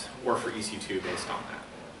VirtualBox or for EC2 based on that.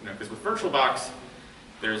 Because with VirtualBox,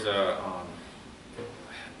 there's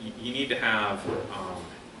you need to have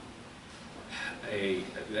the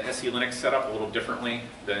SE Linux set up a little differently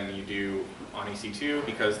than you do on EC2,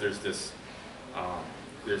 because there's this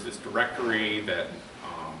directory that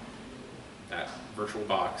that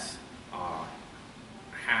VirtualBox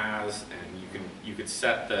has, and you could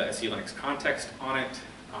set the SE Linux context on it.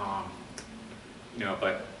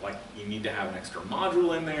 But you need to have an extra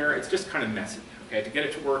module in there. It's just kind of messy. Okay, to get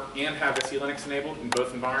it to work and have SE Linux enabled in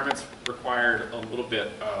both environments required a little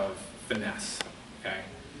bit of finesse. Okay,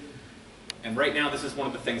 and right now this is one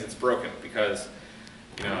of the things that's broken, because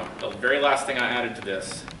the very last thing I added to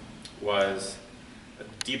this was a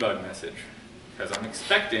debug message, because I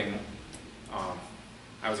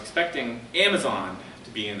was expecting Amazon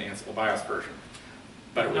to be in the Ansible BIOS version.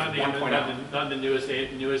 But it was 1.0. Not the newest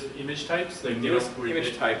image types. The newest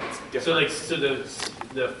image type is different. So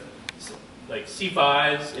the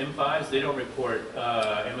C5s, M5s, they don't report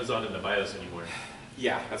Amazon in the BIOS anymore.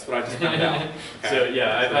 Yeah, that's what I just found out. Okay. So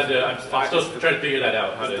yeah, I'm still trying to figure that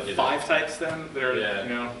out. How to the do 5 types then? That are,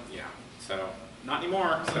 yeah. So not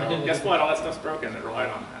anymore. So guess what? All that stuff's broken. It relied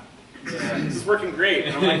on that. Yeah. This is working great,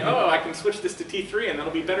 and I'm like, oh, I can switch this to T3, and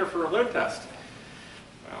that'll be better for a load test.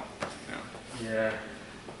 Well, yeah.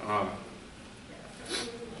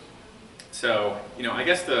 So, I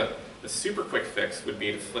guess the super quick fix would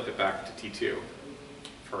be to flip it back to T2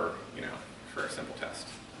 for a simple test.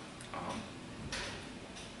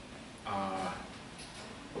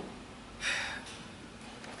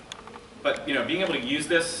 But being able to use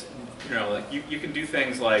this, you can do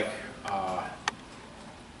things like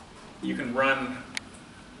you can run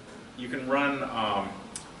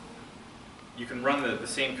the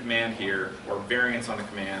same command here, or variants on the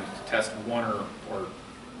command, to test one or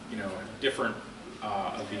different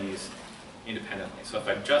of these independently. So if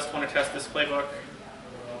I just want to test this playbook,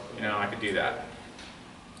 I could do that,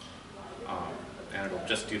 and it'll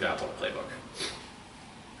just do that little playbook.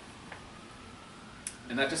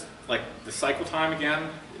 And that just, the cycle time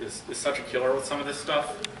again is such a killer with some of this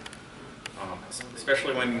stuff,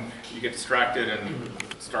 especially when you get distracted and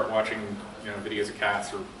start watching videos of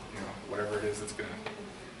cats or whatever it is that's going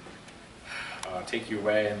to take you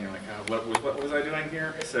away, and you're like, what was I doing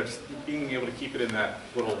here? So just being able to keep it in that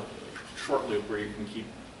little short loop where you can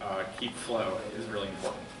keep flow is really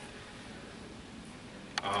important.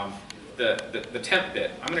 The temp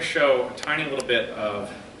bit, I'm going to show a tiny little bit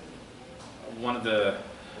of one of the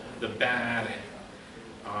bad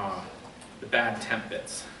temp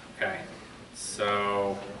bits. Okay,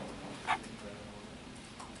 so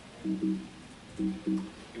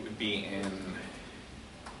it would be in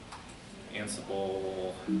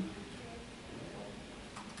Ansible.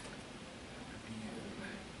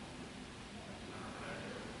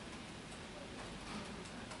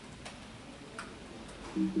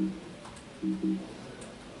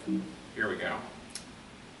 here we go.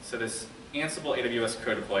 So this Ansible AWS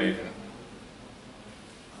code deploy agent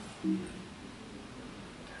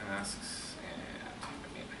tasks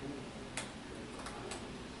and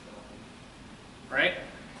right?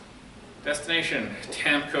 Destination,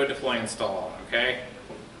 temp code deploy install, okay?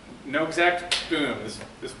 No exec, boom,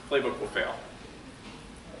 this playbook will fail.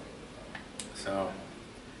 So,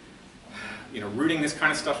 rooting this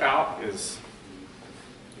kind of stuff out is,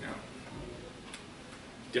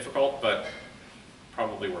 difficult, but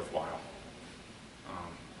probably worthwhile.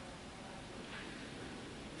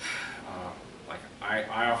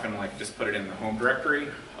 I often just put it in the home directory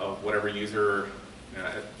of whatever user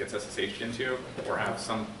gets SSH'd into, or have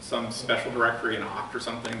some special directory in Oct or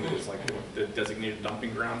something that is like the designated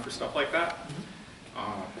dumping ground for stuff like that.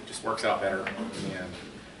 It just works out better in the end.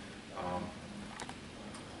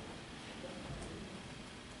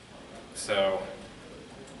 So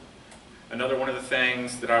another one of the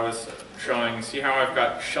things that I was showing, see how I've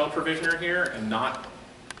got shell provisioner here and not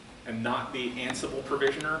the Ansible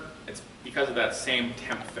provisioner? It's because of that same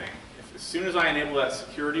temp thing. As soon as I enable that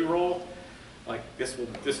security role, this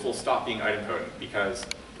will stop being idempotent, because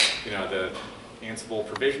the Ansible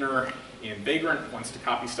provisioner in Vagrant wants to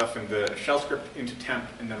copy stuff into shell script into temp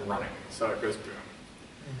and then running, so it goes boom.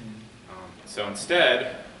 So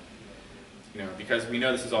instead, because we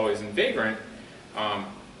know this is always in Vagrant,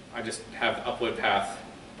 I just have the upload path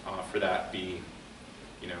for that be,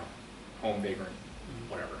 home Vagrant,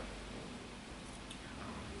 whatever.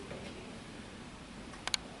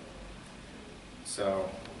 So,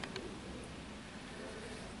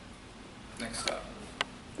 next up.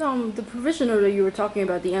 The provisioner that you were talking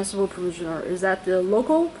about, the Ansible provisioner, is that the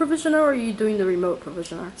local provisioner, or are you doing the remote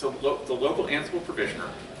provisioner? So the local Ansible provisioner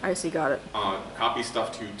I see, got it. copies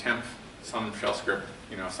stuff to temp, some shell script,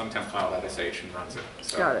 some temp file.sh and runs it.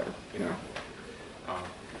 So, Got it.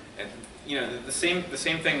 And the same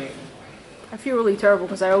thing. I feel really terrible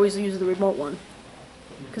because I always use the remote one.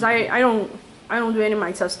 Because I don't do any of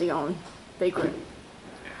my testing on Bakery.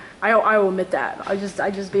 I will admit that. I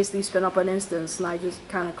just basically spin up an instance and I just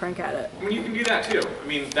kind of crank at it. I mean, you can do that too. I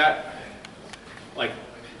mean,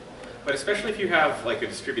 but especially if you have a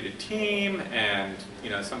distributed team, and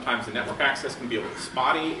sometimes the network access can be a little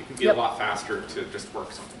spotty. It can be a lot faster to just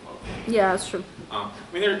work something locally. Yeah, that's true. I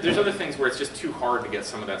mean, there's other things where it's just too hard to get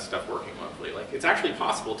some of that stuff working locally. It's actually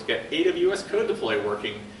possible to get AWS code deploy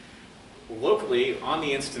working locally on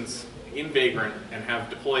the instance in Vagrant and have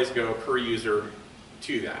deploys go per user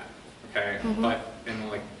to that. Okay,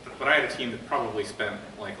 but I had a team that probably spent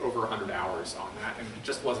over 100 hours on that, and it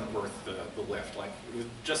just wasn't worth the lift. It was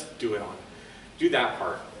just do that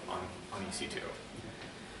part on EC2.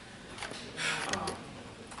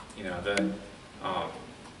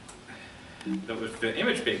 The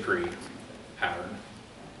image bakery pattern,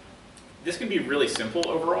 this can be really simple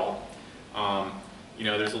overall.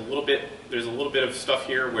 There's a little bit of stuff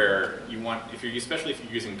here where you want, especially if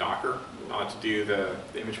you're using Docker to do the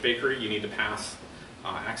image bakery, you need to pass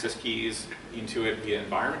access keys into it via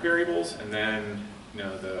environment variables, and then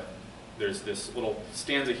there's this little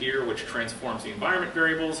stanza here which transforms the environment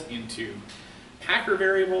variables into Packer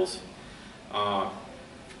variables.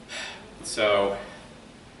 So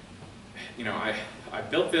I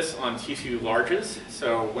built this on T2 larges.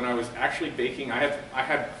 So when I was actually baking, I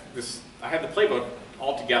had the playbook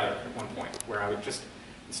all together at one point where I would just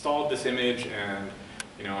installed this image, and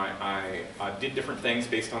I did different things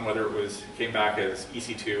based on whether it came back as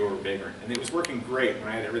EC2 or Vagrant, and it was working great when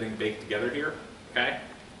I had everything baked together here. Okay,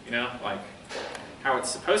 how it's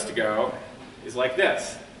supposed to go is like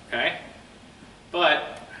this. Okay,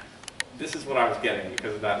 but this is what I was getting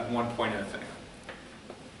because of that 1.0 thing.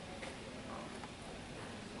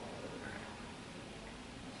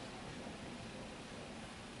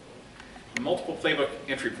 Multiple playbook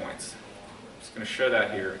entry points. I'm just going to show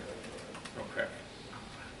that here real quick.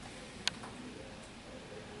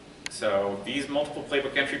 So these multiple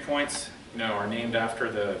playbook entry points, are named after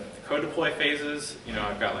the code deploy phases.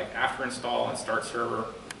 I've got after install and start server.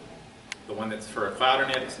 The one that's for a cloud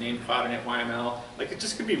init is named cloud init YML. It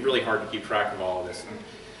just could be really hard to keep track of all of this.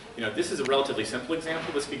 And this is a relatively simple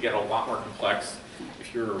example. This could get a lot more complex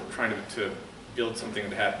if you're trying to build something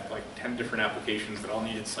that had 10 different applications that all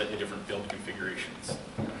needed slightly different build configurations.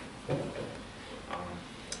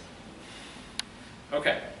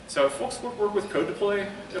 Okay, so folks work with code deploy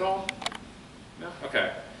at all? No?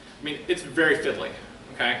 Okay. I mean, it's very fiddly,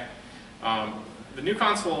 okay? The new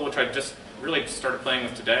console, which I just really started playing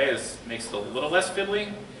with today, makes it a little less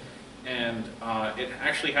fiddly, and it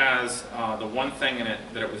actually has the one thing in it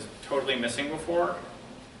that it was totally missing before,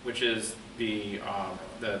 which is the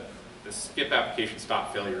the skip application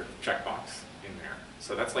stop failure checkbox in there.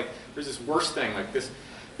 So that's like, there's this worst thing, like this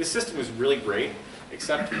system was really great,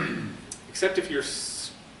 except if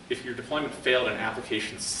your deployment failed and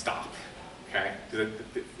applications stop, okay?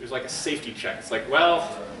 There's like a safety check. It's like, well,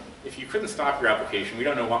 if you couldn't stop your application, we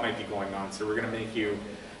don't know what might be going on, so we're going to make you,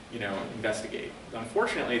 investigate.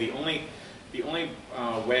 Unfortunately, the only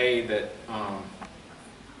way that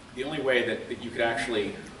you could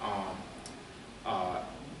actually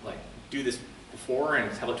like do this before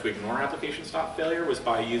and tell it to ignore application stop failure was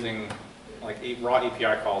by using like raw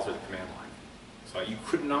API calls or the command line. So you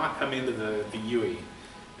could not come into the UI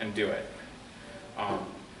and do it.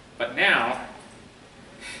 But now,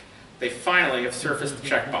 they finally have surfaced the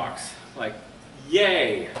checkbox. Like,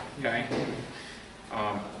 yay, okay?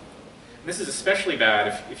 This is especially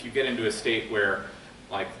bad if you get into a state where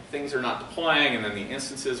like things are not deploying and then the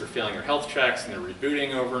instances are failing their health checks and they're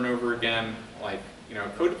rebooting over and over again. Like,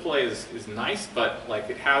 code deploy is nice, but like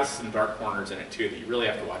it has some dark corners in it too that you really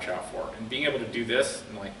have to watch out for. And being able to do this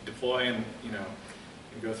and like deploy and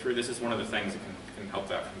and go through, this is one of the things that can help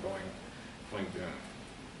that from going boom.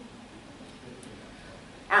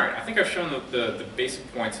 All right, I think I've shown the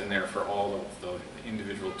basic points in there for all of the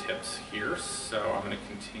individual tips here, so I'm going to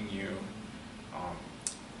continue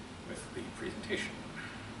with the presentation.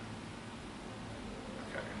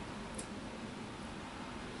 Okay.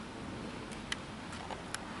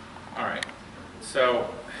 All right, so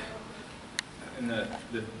in the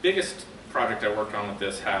biggest project I worked on with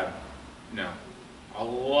this had, a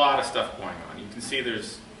lot of stuff going on. You can see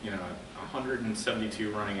there's,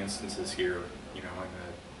 172 running instances here,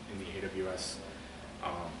 in the AWS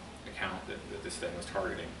account that this thing was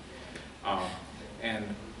targeting. And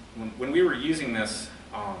when we were using this,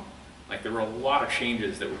 like there were a lot of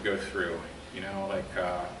changes that would go through,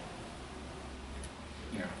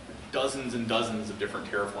 dozens and dozens of different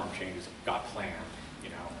Terraform changes got planned,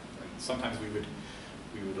 and sometimes we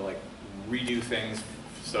would like redo things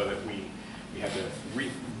so that we had to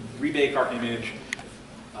rebake our image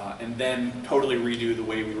and then totally redo the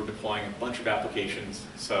way we were deploying a bunch of applications.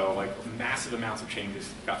 So like massive amounts of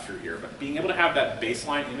changes got through here. But being able to have that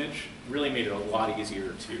baseline image really made it a lot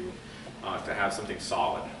easier to have something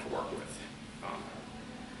solid to work with.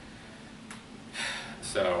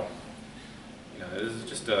 So this is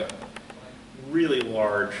just a really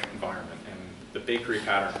large environment, and the bakery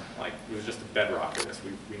pattern, like, it was just a bedrock of this.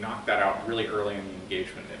 We knocked that out really early in the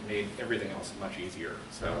engagement. It made everything else much easier.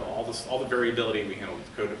 So all the variability we handled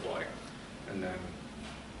with code deploy, and then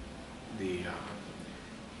the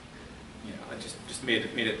it just made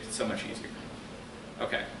it so much easier.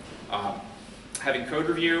 Okay, having code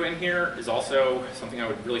review in here is also something I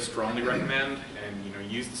would really strongly recommend,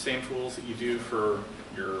 and use the same tools that you do for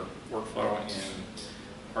your workflow in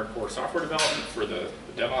hardcore software development. For the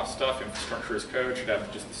DevOps stuff, infrastructure as code should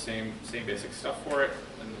have just the same basic stuff for it.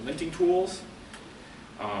 And the linting tools,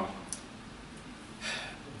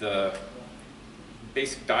 the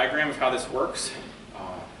basic diagram of how this works.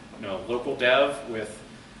 Local dev with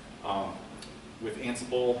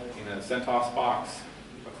Ansible in a CentOS box,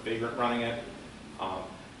 a Vagrant running it,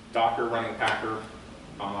 Docker running Packer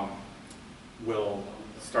will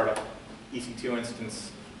start up EC2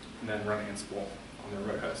 instance and then run Ansible on the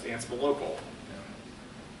root host. Ansible local.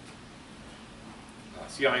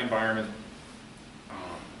 CI environment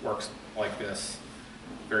works like this,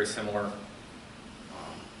 very similar.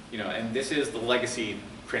 And this is the legacy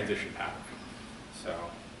transition pattern. So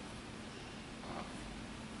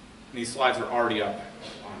these slides are already up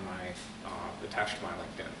on my, attached to my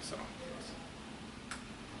LinkedIn. So,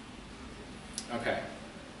 okay.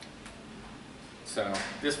 So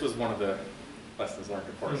this was one of the lessons learned,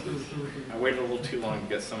 of course. I waited a little too long to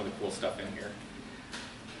get some of the cool stuff in here.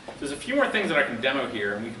 There's a few more things that I can demo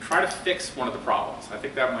here, and we can try to fix one of the problems. I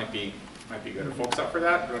think that might be good. Are folks up for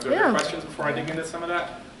that? Do you want to go to your questions before I dig into some of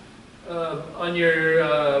that? On your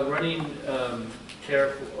running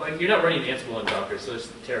Terraform, like you're not running Ansible on Docker, so it's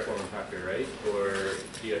Terraform and Packer, right? Or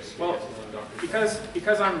do you actually Ansible on Docker?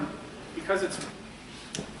 Because it's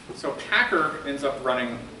so Packer ends up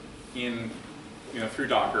running in through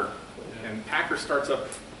Docker, and Packer starts up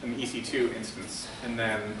an EC2 instance and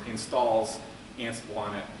then installs Ansible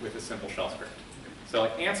on it with a simple shell script. So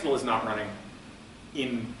like Ansible is not running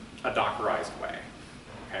in a Dockerized way.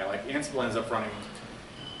 Okay, like Ansible ends up running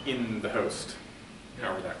in the host,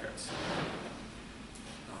 however that goes.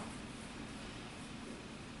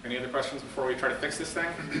 Any other questions before we try to fix this thing?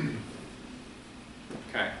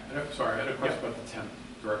 Okay. Sorry, I had a question about the temp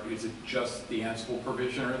directory. Is it just the Ansible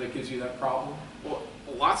provisioner that gives you that problem? Well,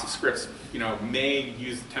 a lots of scripts, may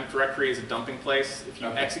use the temp directory as a dumping place. If you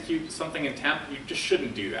execute something in temp, you just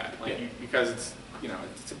shouldn't do that, because it's,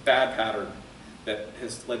 it's a bad pattern that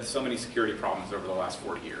has led to so many security problems over the last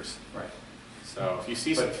 40 years. Right. So if you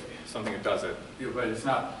see something that does it, But it's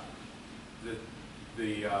not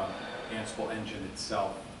the Ansible engine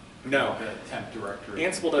itself. no. The temp directory.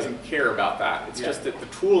 Ansible doesn't care about that. It's just that the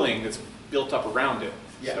tooling that's built up around it.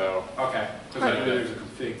 Yeah. So Okay. Because I know there's a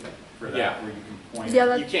config for that where you can point.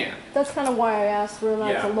 Yeah, you can. that's kind of why I asked whether or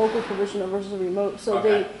not it's a Yeah. local provisioner versus a remote. So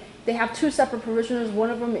Okay. they have two separate provisioners. One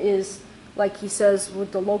of them is, like he says,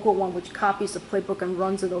 with the local one, which copies the playbook and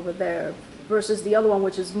runs it over there, versus the other one,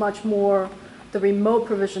 which is much more, the remote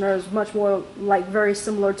provisioner is much more like very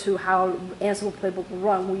similar to how Ansible playbook will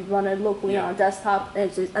run. We run it locally on a desktop, and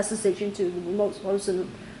it's SSH into the remote host and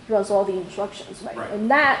runs all the instructions, right? Right. And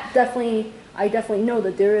that definitely, I definitely know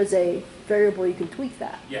that there is a variable you can tweak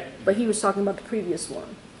that. Yeah. But he was talking about the previous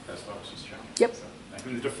one. That's what I was just showing. Yep. So, I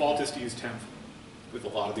mean, the default is to use temp with a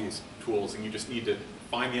lot of these tools, and you just need to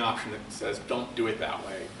find the option that says don't do it that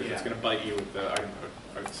way, because it's going to bite you with the item code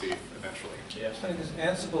privacy eventually. Yeah, because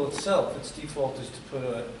Ansible itself, its default is to put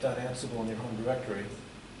a .ansible in your home directory.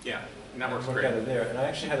 Yeah, and that works work great. out of there. And I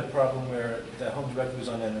actually had a problem where the home directory was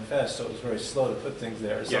on NFS, so it was very slow to put things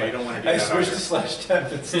there. So Yeah, you don't want to do I that switched either.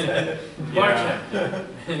 to /temp instead.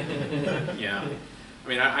 Yeah. I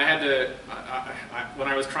mean, I had to, when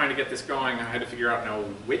I was trying to get this going, I had to figure out now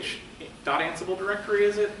which .ansible directory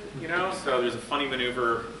is it, So there's a funny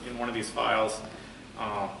maneuver in one of these files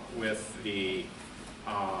with the,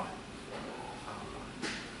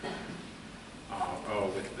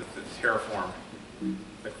 with the Terraform,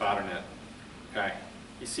 the cloud.init. Okay.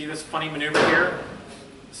 You see this funny maneuver here?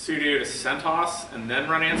 Sudo to CentOS and then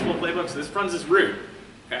run Ansible playbook. So this runs as root,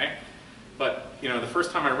 okay? But, the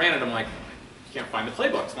first time I ran it, I'm like, can't find the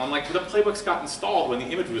playbooks. Well, I'm like, the playbooks got installed when the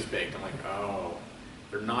image was baked. I'm like, oh,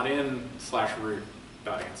 they're not in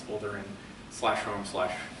 /root.ansible, they're in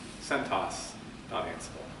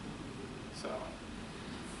 /home/CentOS.ansible. So,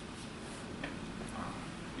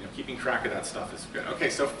 keeping track of that stuff is good. Okay,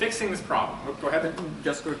 so fixing this problem. Oh, go ahead.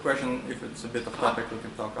 Just a quick question, if it's a bit off topic, we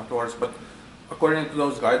can talk afterwards, but according to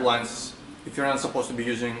those guidelines, if you're not supposed to be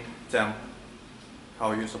using temp, how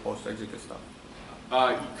are you supposed to execute stuff?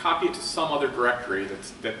 You copy it to some other directory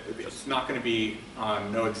that it's not going to be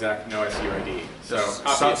no SUID. So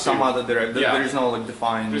copy it Some to, other directory. Yeah. There is no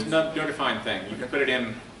defined. There's no defined thing. You can put it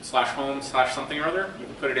in /home/something or other. You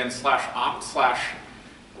can put it in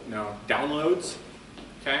 /opt/downloads,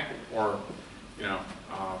 okay? Or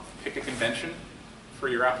pick a convention for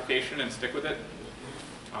your application and stick with it.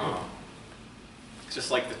 It's just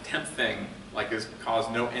like the temp thing has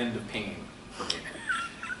caused no end of pain for me.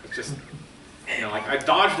 It's just. I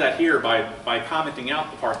dodged that here by commenting out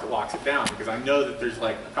the part that locks it down, because I know that there's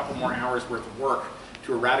a couple more hours worth of work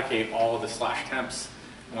to eradicate all of the /temps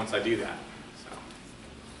once I do that.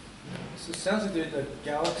 So it sounds like the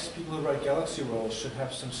people who write Galaxy roles should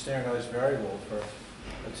have some standardized variable for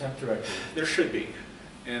a temp directory. There should be,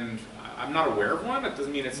 and I'm not aware of one. That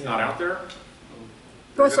doesn't mean it's not out there.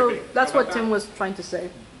 So that's what Tim was trying to say,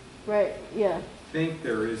 right? Yeah. I think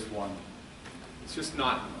there is one. It's just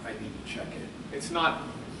not. I need to check it. It's not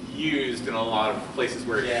used in a lot of places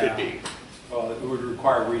where it should be. Well, it would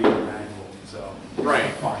require reading the manual, so. Right.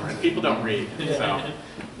 People don't read, so.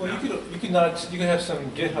 Well, you could have some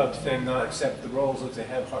GitHub thing not accept the roles if they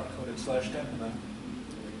have hard-coded /temp in them.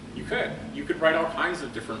 You could write all kinds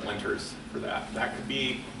of different linters for that. That could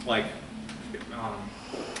be I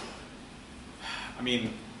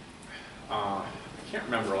can't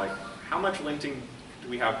remember how much linting do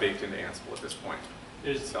we have baked into Ansible at this point?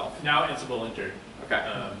 There's now Ansible-Linter. Okay.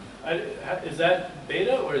 Is that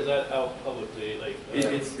beta or is that out publicly?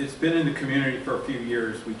 It's been in the community for a few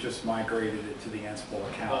years. We just migrated it to the Ansible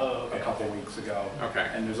account okay. a couple weeks ago. Okay.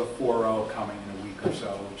 And there's a 4.0 coming in a week or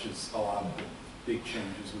so, which is a lot of the big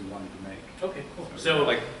changes we wanted to make. Okay, cool. So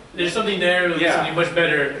there's something there, something much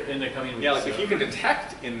better in the coming weeks. Yeah, if you can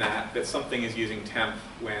detect in that something is using temp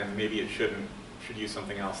when maybe it should use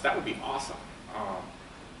something else, that would be awesome.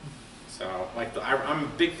 So I'm a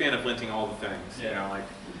big fan of linting all the things. Yeah.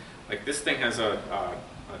 Like this thing has a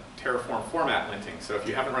Terraform format linting. So if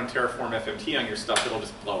you haven't run Terraform FMT on your stuff, it'll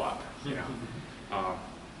just blow up. I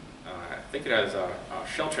think it has a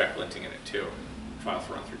shell check linting in it too. Files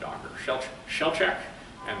run through Docker. Shell check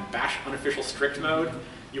and bash unofficial strict mode.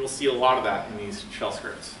 You will see a lot of that in these shell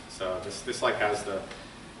scripts. So this has the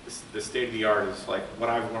state of the art is what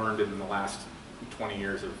I've learned in the last 20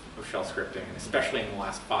 years of shell scripting, and especially in the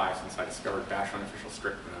last 5 since I discovered bash unofficial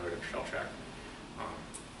strict mode and shell check.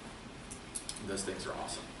 Those things are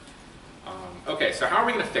awesome. Okay, so how are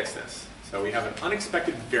we going to fix this? So we have an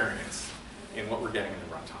unexpected variance in what we're getting in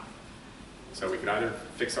the runtime. So we could either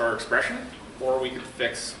fix our expression, or we could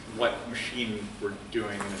fix what machine we're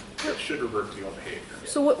doing, and it should revert to the old behavior.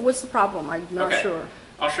 So what's the problem? I'm not Okay. sure.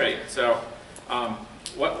 I'll show you. So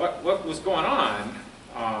what was going on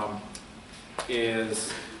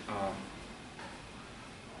is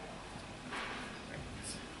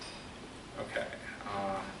okay.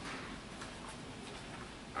 All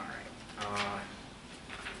right.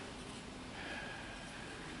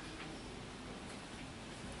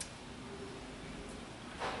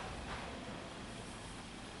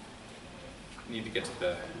 Need to get to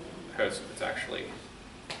the host that's actually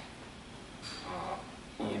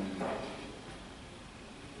in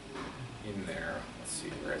there. Let's see,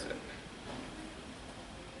 where is it?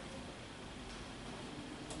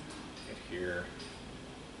 Get here.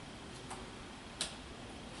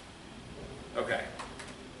 Okay.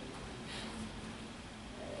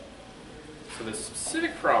 So the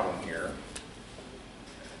specific problem here,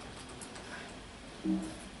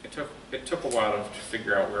 it took a while to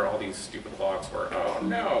figure out where all these stupid logs were. Oh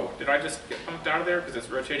no, did I just get pumped out of there because it's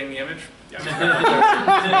rotating the image? Yeah, it's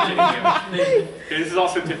rotating the image. Okay, this is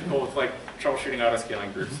also typical with like troubleshooting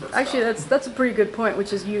auto-scaling groups. Sort of Actually, stuff. that's a pretty good point,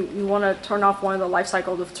 which is you want to turn off one of the life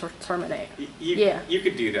cycle to terminate. You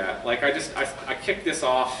could do that. Like I kicked this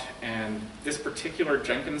off, and this particular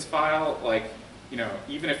Jenkins file, like, you know,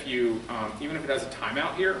 even if it has a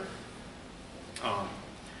timeout here, and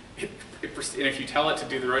if you tell it to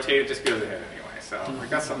do the rotate, it just goes ahead anyway. So like,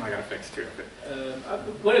 that's something I gotta fix too.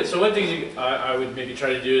 So one thing I would maybe try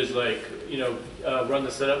to do is like, you know, run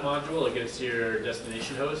the setup module against your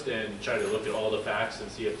destination host and try to look at all the facts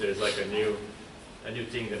and see if there's like a new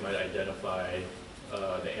thing that might identify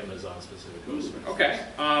the Amazon specific host. Okay,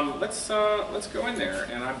 let's go in there,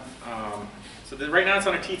 and right now it's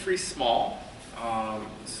on a T3 small.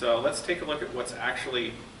 So let's take a look at what's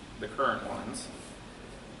actually the current ones.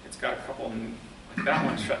 It's got a couple. That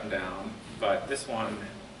one's shutting down, but this one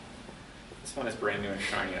is brand new and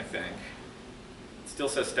shiny, I think. It still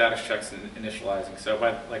says status checks and initializing. So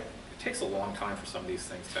it takes a long time for some of these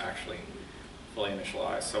things to actually fully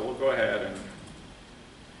initialize. So we'll go ahead and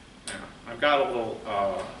I've got a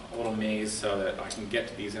little maze so that I can get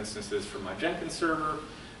to these instances from my Jenkins server,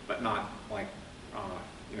 but not like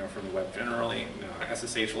you know, from the web generally.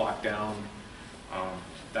 SSH lockdown.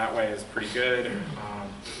 That way is pretty good.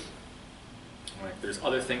 Like there's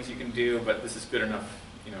other things you can do, but this is good enough,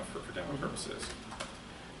 you know, for demo purposes.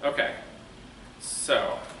 Okay,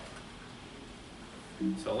 so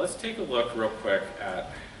let's take a look real quick at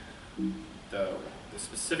the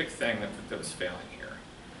specific thing that was failing here.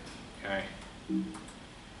 Okay,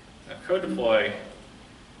 now code deploy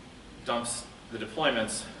dumps the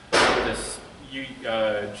deployments to this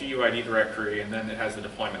GUID directory, and then it has the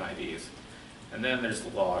deployment IDs. And then there's the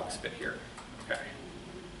logs bit here. Okay.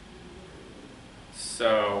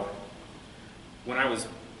 So when I was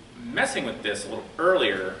messing with this a little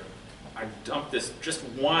earlier, I dumped this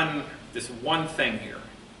one thing here.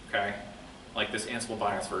 Okay, like this Ansible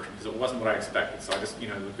bias version, because it wasn't what I expected. So I just, you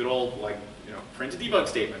know, the good old like, you know, print a debug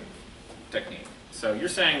statement technique. So you're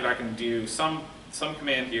saying that I can do some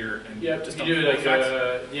command here and just you do like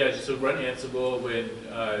just so run Ansible when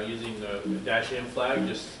using the -m flag,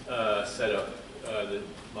 just set up the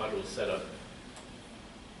module setup,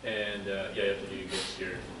 and you have to do against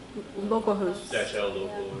your Localhost. -l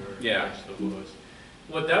local or localhost.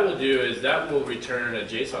 What that will do is that will return a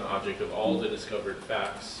JSON object of all the discovered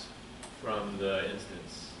facts from the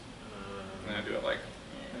instance. And I do it like.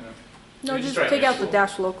 No, just just try take out the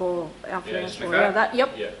Ansible. -local after Yeah, just Ansible. like Yeah, that?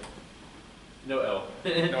 yep. Yeah. No L.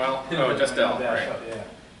 No L? Oh, just L. Right. Yeah.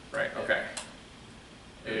 Right. Okay.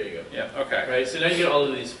 There you go. Yeah. Okay. Right. So now you get all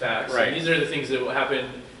of these facts. Right. And these are the things that will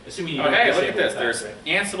happen, assuming you Oh, don't hey, look disable at this. the There's facts,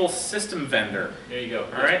 Ansible system vendor. right? There you go.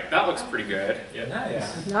 All right. That looks pretty good. Yeah.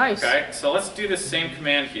 Nice. Nice. Okay. So let's do this same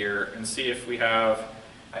command here and see if we have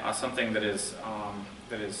something that is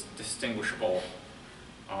distinguishable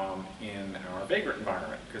in our vagrant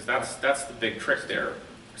environment, because that's the big trick there.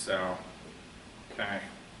 So, okay.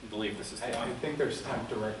 I believe this is the I one. think there's temp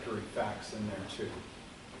directory facts in there too.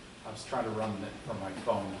 I was trying to run it from my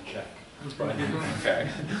phone to check. Okay.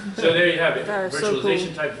 So there you have it. That is so Virtualization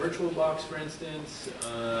cool. type VirtualBox, for instance. I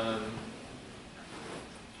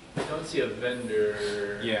don't see a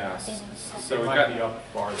vendor. Yeah. So It we've might got be up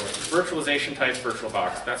farther. virtualization type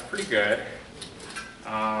VirtualBox. That's pretty good.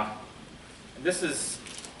 This is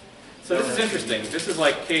interesting. This is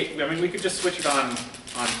like I mean, we could just switch it on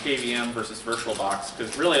KVM versus VirtualBox,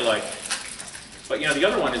 because really, like, But you know, the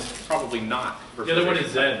other one is probably not. The other one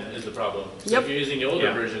is Zen is the problem. So Yep. if you're using the older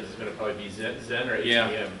Yeah. versions, it's going to probably be Zen or Yeah,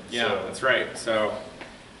 HTM. yeah, So, that's right. So,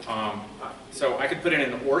 so I could put in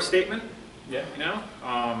an or statement. yeah. You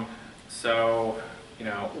know, so you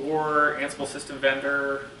know, or Ansible system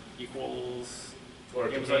vendor equals Or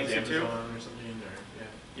it Amazon contains EC2? Amazon or something. Or, yeah.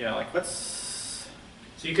 Yeah, like let's.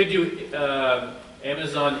 So you could do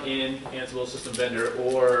Amazon in Ansible System Vendor,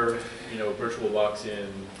 or VirtualBox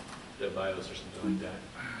in the BIOS or something like that.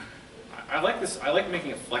 I like this. I like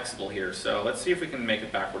making it flexible here. So let's see if we can make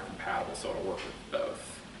it backward compatible, so it'll work with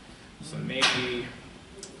both. So maybe.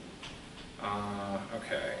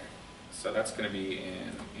 Okay. So that's going to be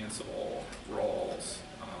in Ansible roles.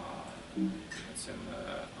 It's in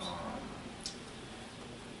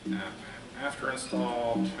the app after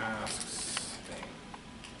install tasks thing.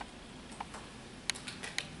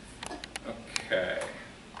 Okay.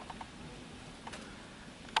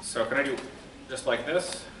 So can I do just like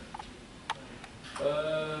this?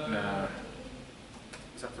 No.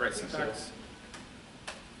 Is that the right syntax?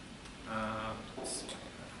 Let's see.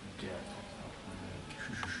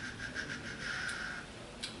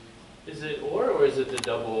 Is it or is it the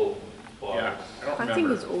double bars? Yeah, I don't remember. I think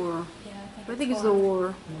it's or. I think it's the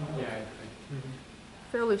or.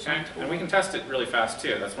 Fairly simple. And we can test it really fast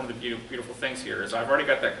too. That's one of the beautiful things here is I've already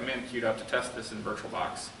got that command queued up to test this in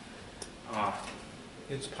VirtualBox.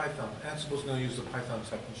 It's Python. Ansible's going to use the Python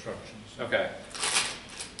type instructions. Okay.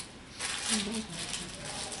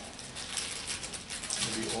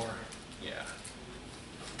 Maybe or. Yeah.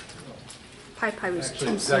 PyPy was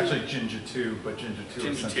Actually, it's actually Jinja 2, but Jinja 2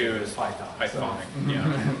 Jinja essentially 2 is is Python. Pythonic. So.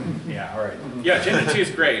 Yeah. Yeah, all right. Yeah, Jinja 2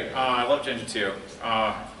 is great. I love Jinja 2.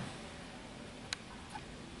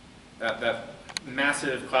 That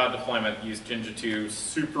massive cloud deployment used Jinja 2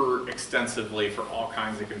 super extensively for all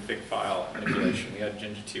kinds of config file manipulation. We had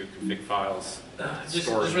Jinja 2 config files. Just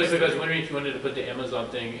stored. really quick, I was wondering if you wanted to put the Amazon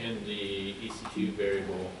thing in the EC2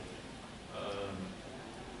 variable,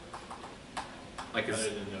 Like other it's,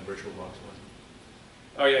 than the VirtualBox one.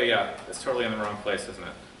 oh yeah, yeah. It's totally in the wrong place, isn't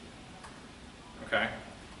it? Okay.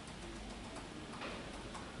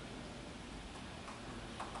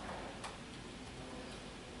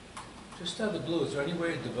 Just out of the blue, is there any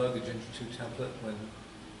way to debug a Jinja 2 template when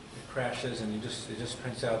it crashes and it just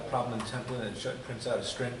prints out problem in template and it prints out a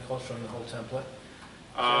string showing the whole template?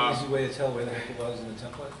 Is there an easy way to tell where the heck it was in the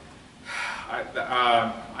template?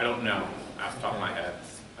 I don't know off the top of my head.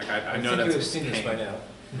 Like I know think that's you have seen this pain. by now.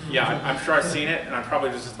 Yeah, I'm sure I've seen it, and I'm probably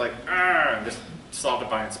just like, and just solved it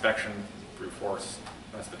by inspection, brute force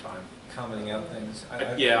most of the time. Commenting out things.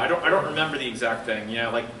 Yeah, I don't remember the exact thing. Yeah,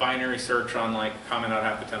 like binary search on like comment out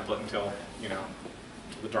half the template until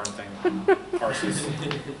the darn thing parses.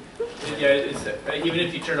 Yeah, it's, even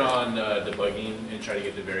if you turn on debugging and try to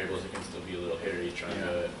get the variables, it can still be a little hairy trying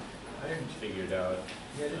to I didn't, figure it out.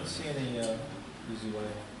 yeah, I didn't see any easy way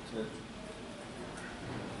to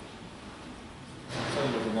tell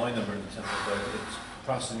you what the line number in the template, but it's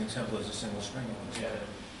processing the template as a single string. Yeah.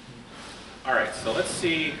 All right, so let's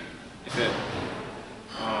see if it.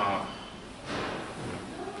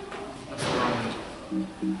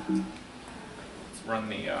 Let's run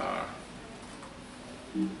the.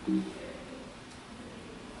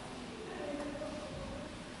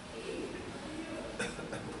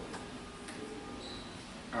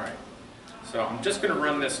 All right, so I'm just going to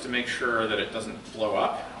run this to make sure that it doesn't blow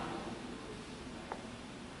up.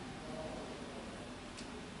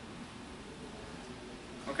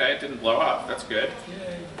 Okay, it didn't blow up. That's good.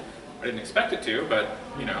 Yay. I didn't expect it to, but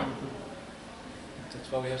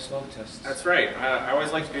That's why we have smoke tests. That's right. I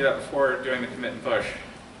always like to do that before doing the commit and push.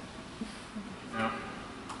 Yeah.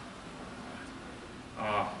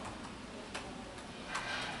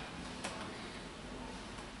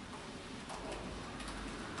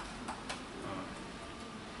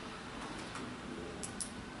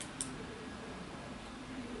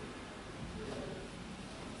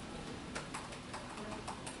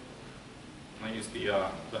 I use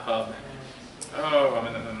the hub. Oh, I'm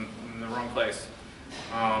in the wrong place.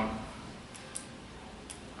 I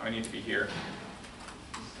need to be here.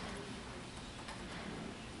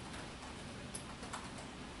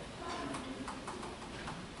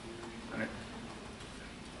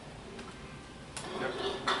 Yep.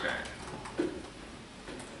 Okay.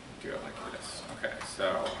 Do it like this. Okay.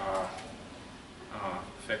 So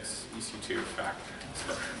fix EC2 fact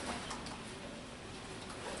exception.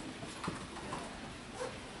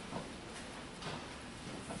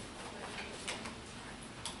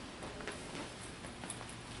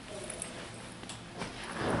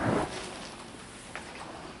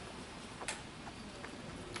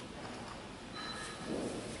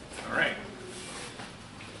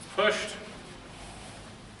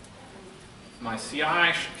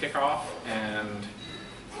 CI should kick off, and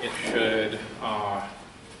it should,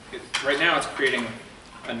 right now it's creating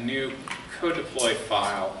a new code deploy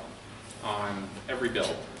file on every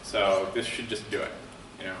build. So this should just do it,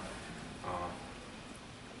 you know.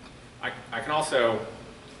 I can also,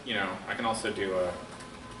 you know, I can also do a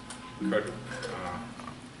code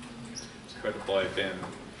deploy bin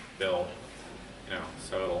build, you know,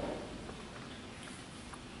 so it'll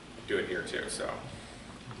do it here too. So,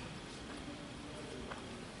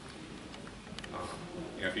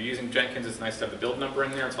 you know, if you're using Jenkins, it's nice to have the build number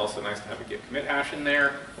in there. It's also nice to have a git commit hash in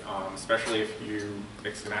there, especially if you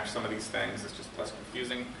mix and match some of these things. It's just less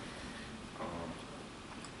confusing.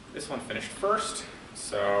 This one finished first,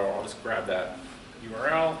 so I'll just grab that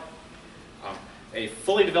URL. A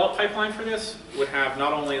fully developed pipeline for this would have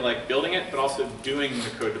not only like building it, but also doing the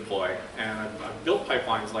code deploy. And I've built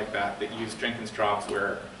pipelines like that use Jenkins jobs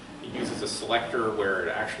where it uses a selector where it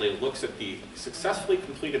actually looks at the successfully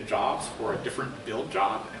completed jobs for a different build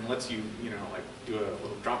job and lets you, you know, like do a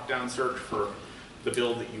little drop-down search for the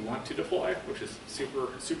build that you want to deploy, which is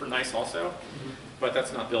super nice also. But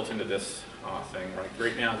that's not built into this thing.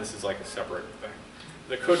 Right now, this is like a separate thing.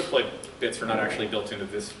 The code deploy bits are not actually built into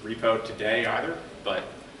this repo today either, but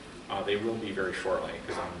they will be very shortly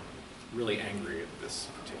because I'm really angry at this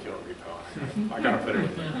particular repo. I gotta put it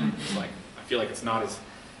in there. It's like I feel like it's not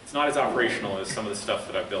as operational as some of the stuff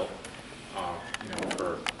that I've built, you know,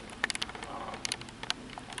 for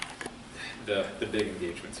the big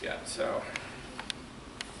engagements yet. So,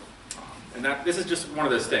 and this is just one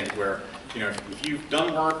of those things where, you know, if you've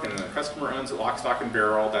done work and the customer owns it lock, stock, and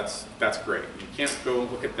barrel, that's great. You can't go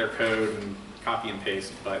look at their code and copy and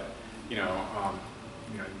paste, but you know,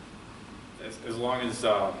 as long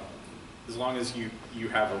as you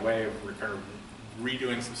have a way of kind of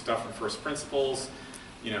redoing some stuff from first principles,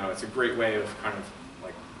 you know, it's a great way of kind of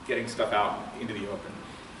like getting stuff out into the open.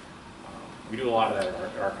 We do a lot of that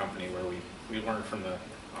at our company where we learn from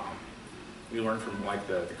like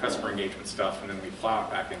the customer engagement stuff, and then we plow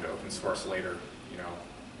it back into open source later, you know,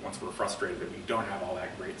 once we're frustrated that we don't have all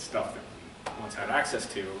that great stuff that we once had access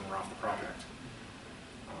to when we're off the project.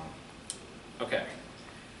 Okay,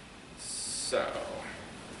 so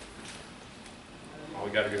all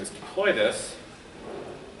we got to do is deploy this,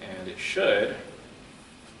 and it should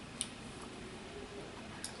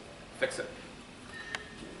fix it.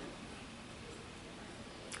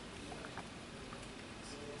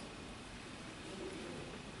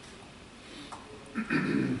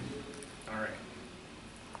 All right.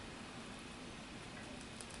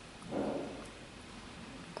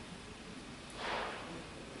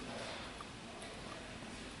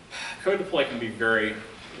 Code deploy can be very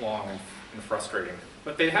long and frustrating,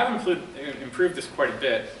 but they have improved this quite a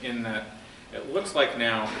bit in that it looks like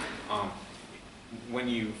now when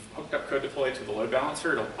you've hooked up code deploy to the load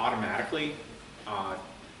balancer, it'll automatically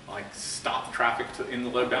like stop traffic in the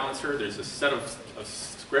load balancer. There's a set of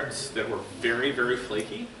scripts that were very, very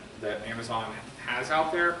flaky that Amazon has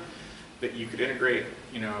out there that you could integrate.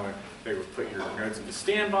 You know, they would put your nodes into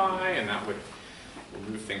standby, and that would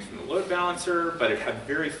remove things from the load balancer, but it had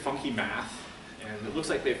very funky math, and it looks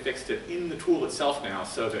like they fixed it in the tool itself now,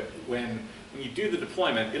 so that when you do the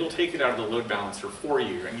deployment, it'll take it out of the load balancer for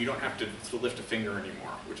you, and you don't have to lift a finger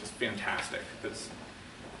anymore, which is fantastic. Because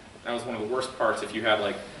that was one of the worst parts. If you had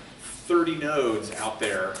like 30 nodes out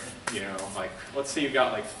there, you know, like let's say you've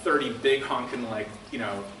got like 30 big honking like, you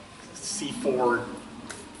know, C4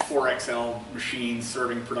 4XL machines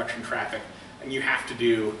serving production traffic, and you have to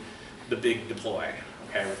do the big deploy,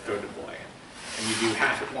 okay, with code deploy, and you do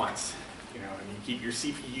half at once, you know, and you keep your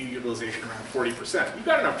CPU utilization around 40%. You've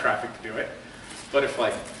got enough traffic to do it, but if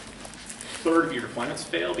like a third of your deployments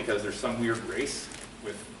fail because there's some weird race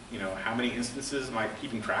with, you know, how many instances am I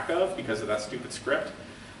keeping track of because of that stupid script,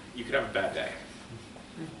 you could have a bad day.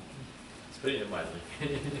 It's putting it mildly.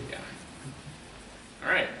 Yeah.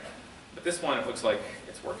 All right, but this one, it looks like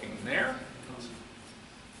it's working there.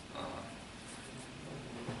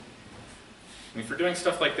 I mean, for doing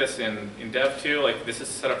stuff like this in dev too, like this is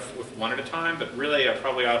set up with one at a time, but really I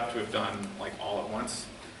probably ought to have done like all at once,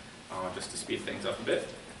 just to speed things up a bit.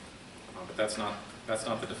 But that's not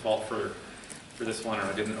the default for this one, and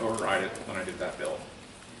I didn't override it when I did that build.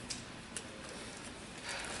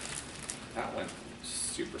 That went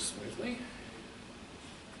super smoothly.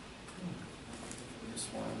 This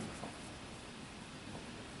one,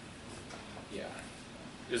 yeah,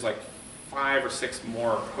 there's like 5 or 6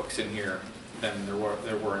 more hooks in here than there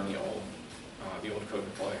were in the old code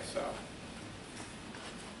deploy. So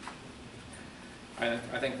I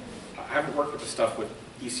think I haven't worked with the stuff with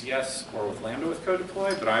ECS or with Lambda with code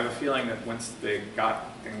deploy, but I have a feeling that once they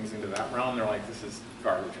got things into that realm, they're like, this is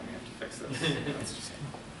garbage and we have to fix this. That's just,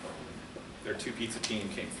 their two-pizza team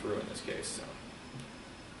came through in this case. So.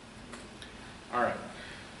 All right.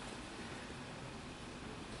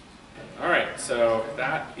 All right, so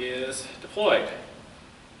that is deployed.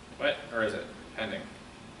 What, or is it pending?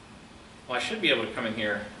 Well, I should be able to come in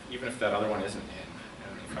here even if that other one isn't in.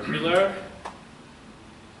 And if I reload,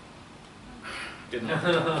 didn't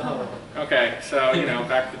work. Okay, so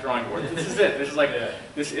back to the drawing board. This is it. This is like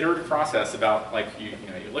this iterative process about like you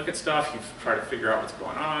look at stuff, you try to figure out what's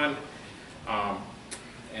going on,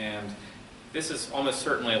 and this is almost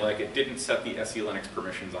certainly like it didn't set the SE Linux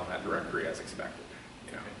permissions on that directory as expected.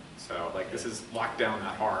 So like this is locked down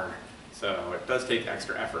that hard. So it does take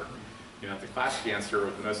extra effort. The classic answer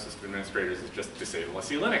with most system administrators is just disable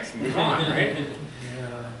SE Linux and move on, right?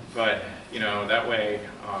 Yeah. But that way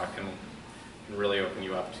can really open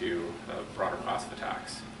you up to a broader class of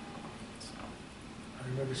attacks. So. I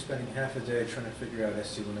remember spending half a day trying to figure out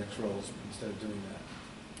SE Linux roles instead of doing that.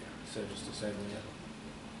 Yeah. Instead of just disabling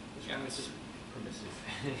it. Yeah, this is Permissive.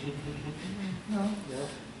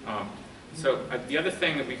 No. So the other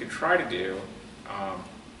thing that we could try to do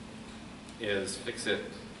is fix it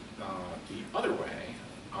the other way.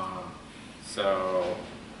 So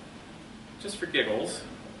just for giggles,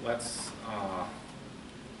 let's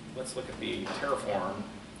look at the Terraform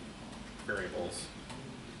variables,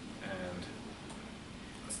 and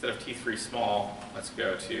instead of T3 small, let's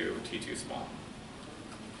go to T2 small,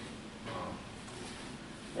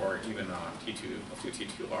 or even T2. Let's do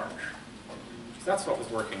T2 large, because that's what was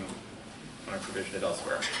working when I provisioned it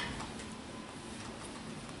elsewhere.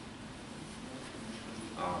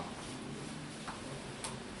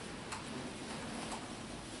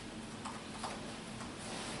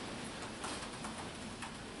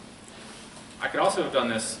 I could also have done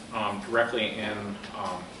this directly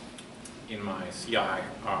in my CI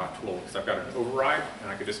tool, because I've got an override,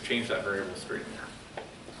 and I could just change that variable straight in there.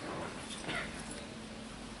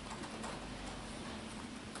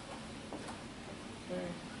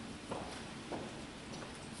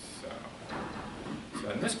 So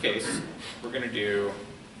in this case, we're going to do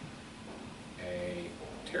a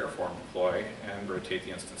Terraform deploy and rotate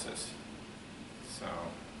the instances. So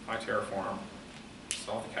Terraform,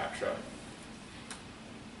 solve the CAPTCHA.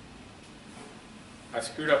 I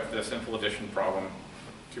screwed up the simple addition problem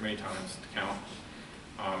too many times to count,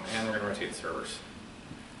 and we're going to rotate the servers.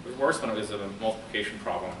 It was worse when it was a multiplication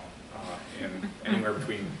problem in anywhere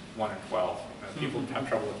between 1 and 12. People have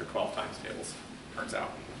trouble with their 12 times tables, turns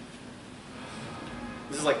out.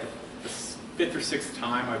 This is like the 5th or 6th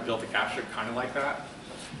time I've built a CAPTCHA kind of like that,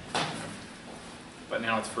 but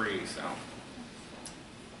now it's free, so.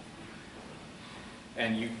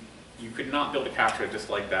 And you could not build a CAPTCHA just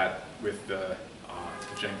like that with the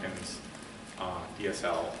Jenkins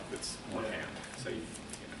DSL that's one hand. So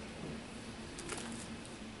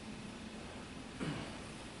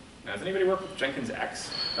Now, has anybody worked with Jenkins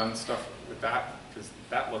X, done stuff with that? Because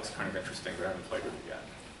that looks kind of interesting, but I haven't played with it yet.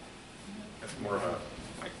 It's more of a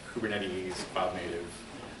like Kubernetes, cloud native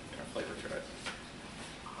flavor to it.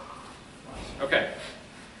 Okay.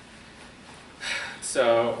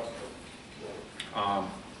 So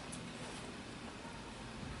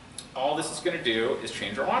all this is going to do is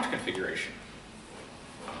change our launch configuration.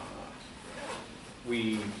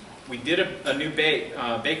 We did a new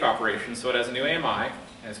bake operation, so it has a new AMI,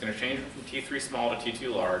 and it's going to change from T3 small to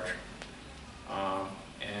T2 large.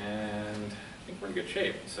 And I think we're in good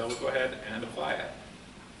shape, so we'll go ahead and apply it.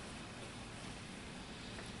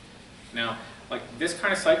 Now, like this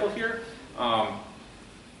kind of cycle here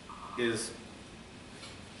is,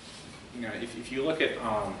 if you look at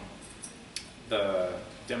the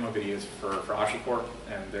demo videos for HashiCorp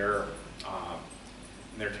and their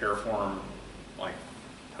Terraform like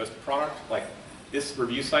hosted product, like this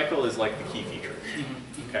review cycle is like the key feature.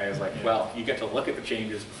 Okay, it's like, well, you get to look at the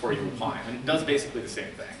changes before you apply them, and it does basically the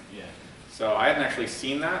same thing. Yeah. So I hadn't actually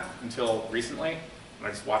seen that until recently, and I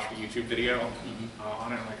just watched a YouTube video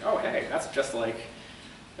on it. I'm like, oh, hey, that's just like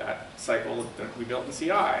that cycle that we built in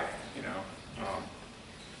CI,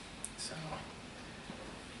 So.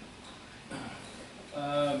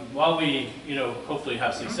 While we, hopefully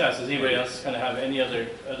have success, does anybody else kind of have any other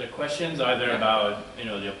questions, either about,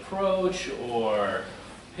 the approach or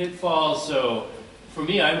pitfalls? So for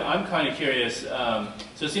me, I'm kind of curious. So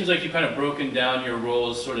it seems like you've kind of broken down your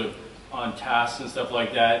roles sort of on tasks and stuff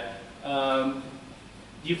like that.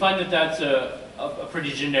 Do you find that that's a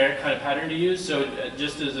pretty generic kind of pattern to use? So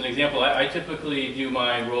just as an example, I typically do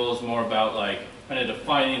my roles more about like kind of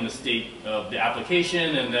defining the state of the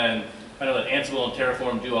application and then I know that Ansible and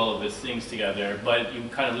Terraform do all of these things together, but you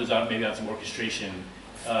kind of lose out maybe on some orchestration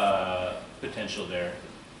potential there.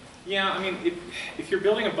 Yeah, I mean, if you're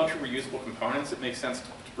building a bunch of reusable components, it makes sense to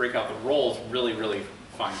break out the roles really, really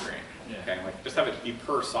fine-grained. Yeah. Okay, like just have it be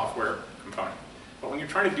per software component. But when you're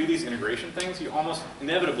trying to do these integration things, you almost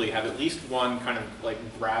inevitably have at least one kind of like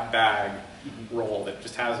grab bag role that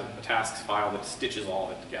just has a tasks file that stitches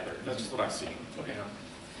all of it together. That's just what I've seen. Okay. You know?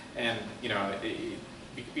 And you know,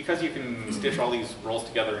 because you can stitch all these roles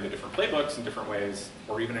together into different playbooks in different ways,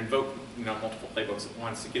 or even invoke multiple playbooks at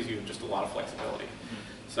once, it gives you just a lot of flexibility.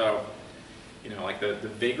 So, you know, like the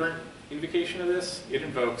vagrant invocation of this, it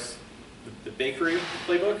invokes the Bakery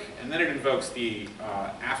playbook, and then it invokes the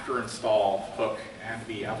after install hook and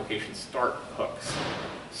the application start hooks,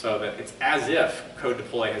 so that it's as if code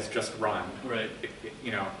deploy has just run. Right.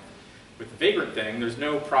 You know, with the vagrant thing, there's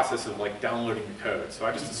no process of like downloading the code. So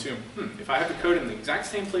I just assume, if I have the code in the exact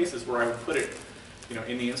same places where I would put it, you know,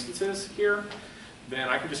 in the instances here, then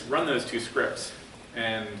I can just run those two scripts,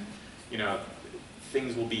 and you know,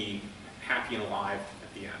 things will be happy and alive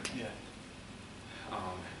at the end. Yeah.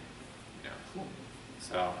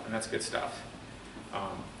 So, and that's good stuff.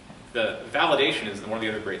 The validation is one of the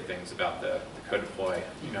other great things about the code deploy.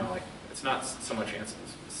 You know, like it's not so much Ansible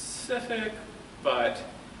specific, but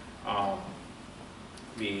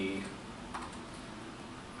the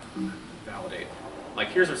validate. Like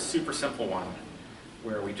here's a super simple one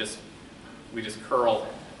where we just curl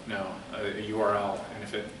a URL, and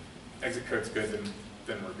if it exit code's good,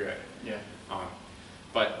 then we're good. Yeah.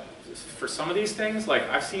 But for some of these things, like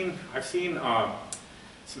I've seen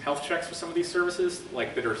some health checks for some of these services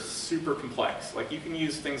like that are super complex. Like you can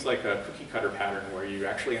use things like a cookie cutter pattern where you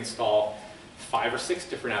actually install 5 or 6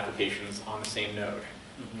 different applications on the same node.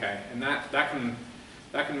 Okay, and that can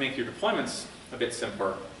make your deployments a bit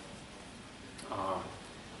simpler.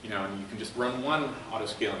 You know, and you can just run one auto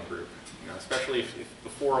scaling group. You know, especially if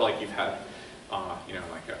before like you've had you know,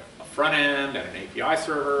 like a front end and an API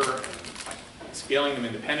server, and like scaling them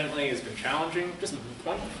independently has been challenging. Just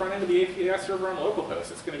point the front end of the API server on localhost.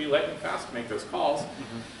 It's going to be lightning fast to make those calls,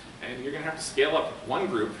 and you're going to have to scale up one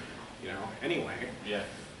group, you know, anyway. Yeah.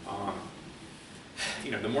 You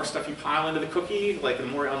know, the more stuff you pile into the cookie, like the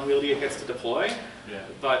more unwieldy it gets to deploy. Yeah.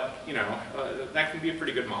 But you know, that can be a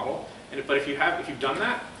pretty good model. But if you've done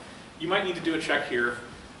that, you might need to do a check here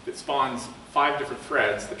that spawns 5 different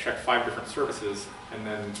threads that check 5 different services, and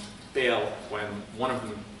then fail when one of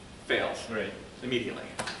them fails. Right. Immediately.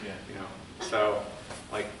 Yeah. You know, so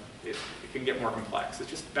like it can get more complex. It's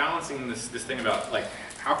just balancing this thing about like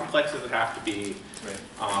how complex does it have to be, Right.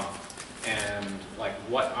 and like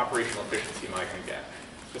what operational efficiency am I going to get?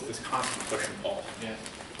 Just this constant push and pull. Yeah.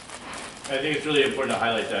 I think it's really important to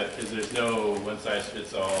highlight that because there's no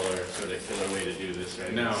one-size-fits-all or sort of killer way to do this,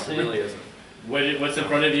 right? No, it really isn't. What's in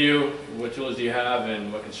front of you, what tools do you have,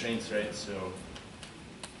 and what constraints, right? So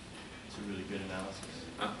it's a really good analysis.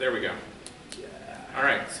 There we go. Yeah. All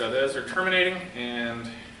right, so those are terminating, and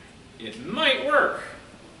it might work.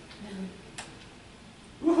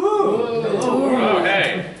 Woohoo! Oh,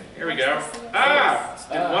 hey, here we go. Ah,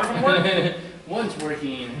 did one of them work? One's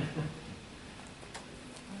working.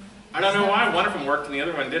 I don't know why one of them worked and the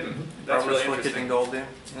other one didn't. That's really Probably interesting. hitting all the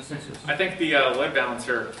instances. I think the load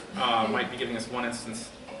balancer might be giving us one instance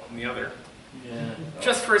and the other. Yeah.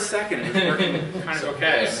 Just for a second, it was working kind of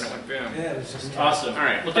okay, and then it went boom. Yeah, it was just Awesome. All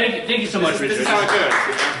right. Well, thank you so much, Richard. This is how it goes.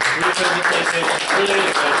 Really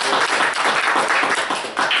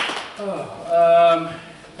insightful.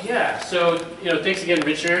 Yeah. So thanks again,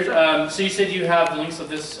 Richard. So you said you have the links of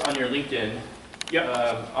this on your LinkedIn. Yep.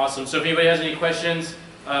 Awesome. So if anybody has any questions,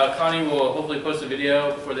 Connie will hopefully post a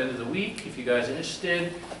video before the end of the week if you guys are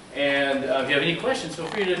interested. And if you have any questions, feel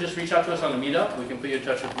free to just reach out to us on the meetup. We can put you in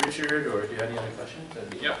touch with Richard, or if you have any other questions, that'd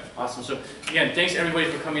be awesome. So again, thanks everybody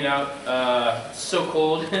for coming out. It's so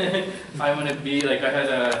cold. I'm gonna be like, I had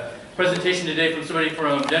a presentation today from somebody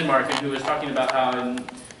from Denmark, and who was talking about how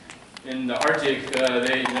in the Arctic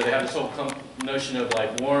they have this whole notion of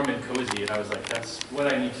like warm and cozy, and I was like, that's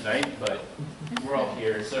what I need tonight. But we're all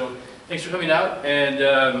here, so thanks for coming out, and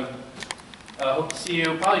hope to see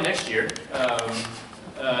you probably next year.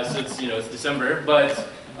 Since it's December, but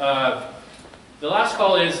the last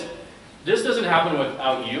call is, this doesn't happen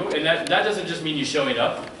without you, and that doesn't just mean you showing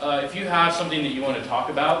up. If you have something that you want to talk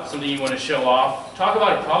about, something you want to show off, talk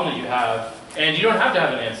about a problem that you have, and you don't have to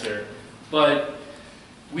have an answer, but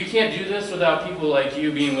we can't do this without people like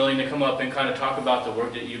you being willing to come up and kind of talk about the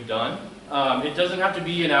work that you've done. It doesn't have to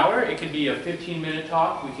be an hour, it could be a 15-minute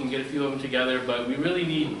talk. We can get a few of them together, but we really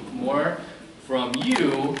need more from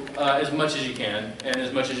you as much as you can and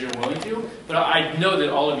as much as you're willing to. But I know that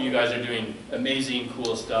all of you guys are doing amazing,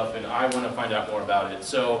 cool stuff, and I want to find out more about it.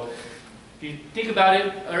 So if you think about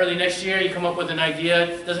it early next year, you come up with an idea.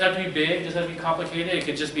 It doesn't have to be big, it doesn't have to be complicated. It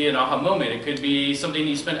could just be an aha moment. It could be something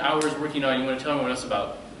you spent hours working on you want to tell everyone else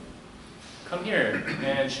about. Come here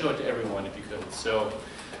and show it to everyone if you could. So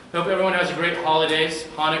I hope everyone has a great holidays,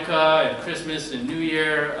 Hanukkah and Christmas and New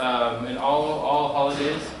Year and all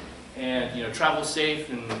holidays. And travel safe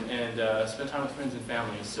and spend time with friends and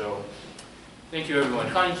family. So thank you, everyone.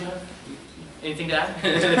 Connie, do you have anything to add?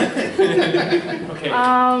 Okay.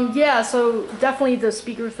 Yeah. So definitely the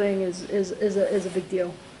speaker thing is a big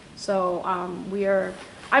deal. So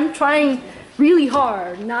I'm trying really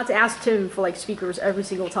hard not to ask Tim for like speakers every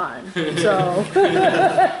single time. So.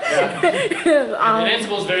 And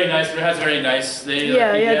Ansible's very nice. Redhat's very nice. They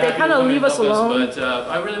they kind of leave us alone. But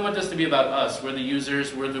I really want this to be about us. We're the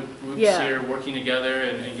users. We're the groups here working together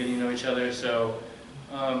and getting to know each other. So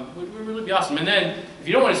it would really be awesome. And then if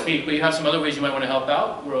you don't want to speak, but you have some other ways you might want to help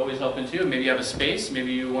out, we're always helping too. Maybe you have a space.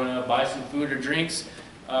 Maybe you want to buy some food or drinks.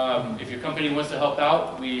 If your company wants to help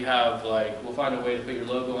out, we'll find a way to put your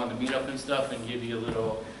logo on the meetup and stuff and give you a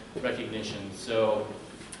little recognition. So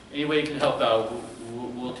any way you can help out,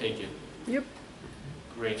 we'll take it. Yep.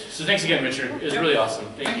 Great. So thanks again, Richard. It was really awesome.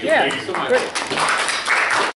 Thank you. Yeah. Thank you so much. Great.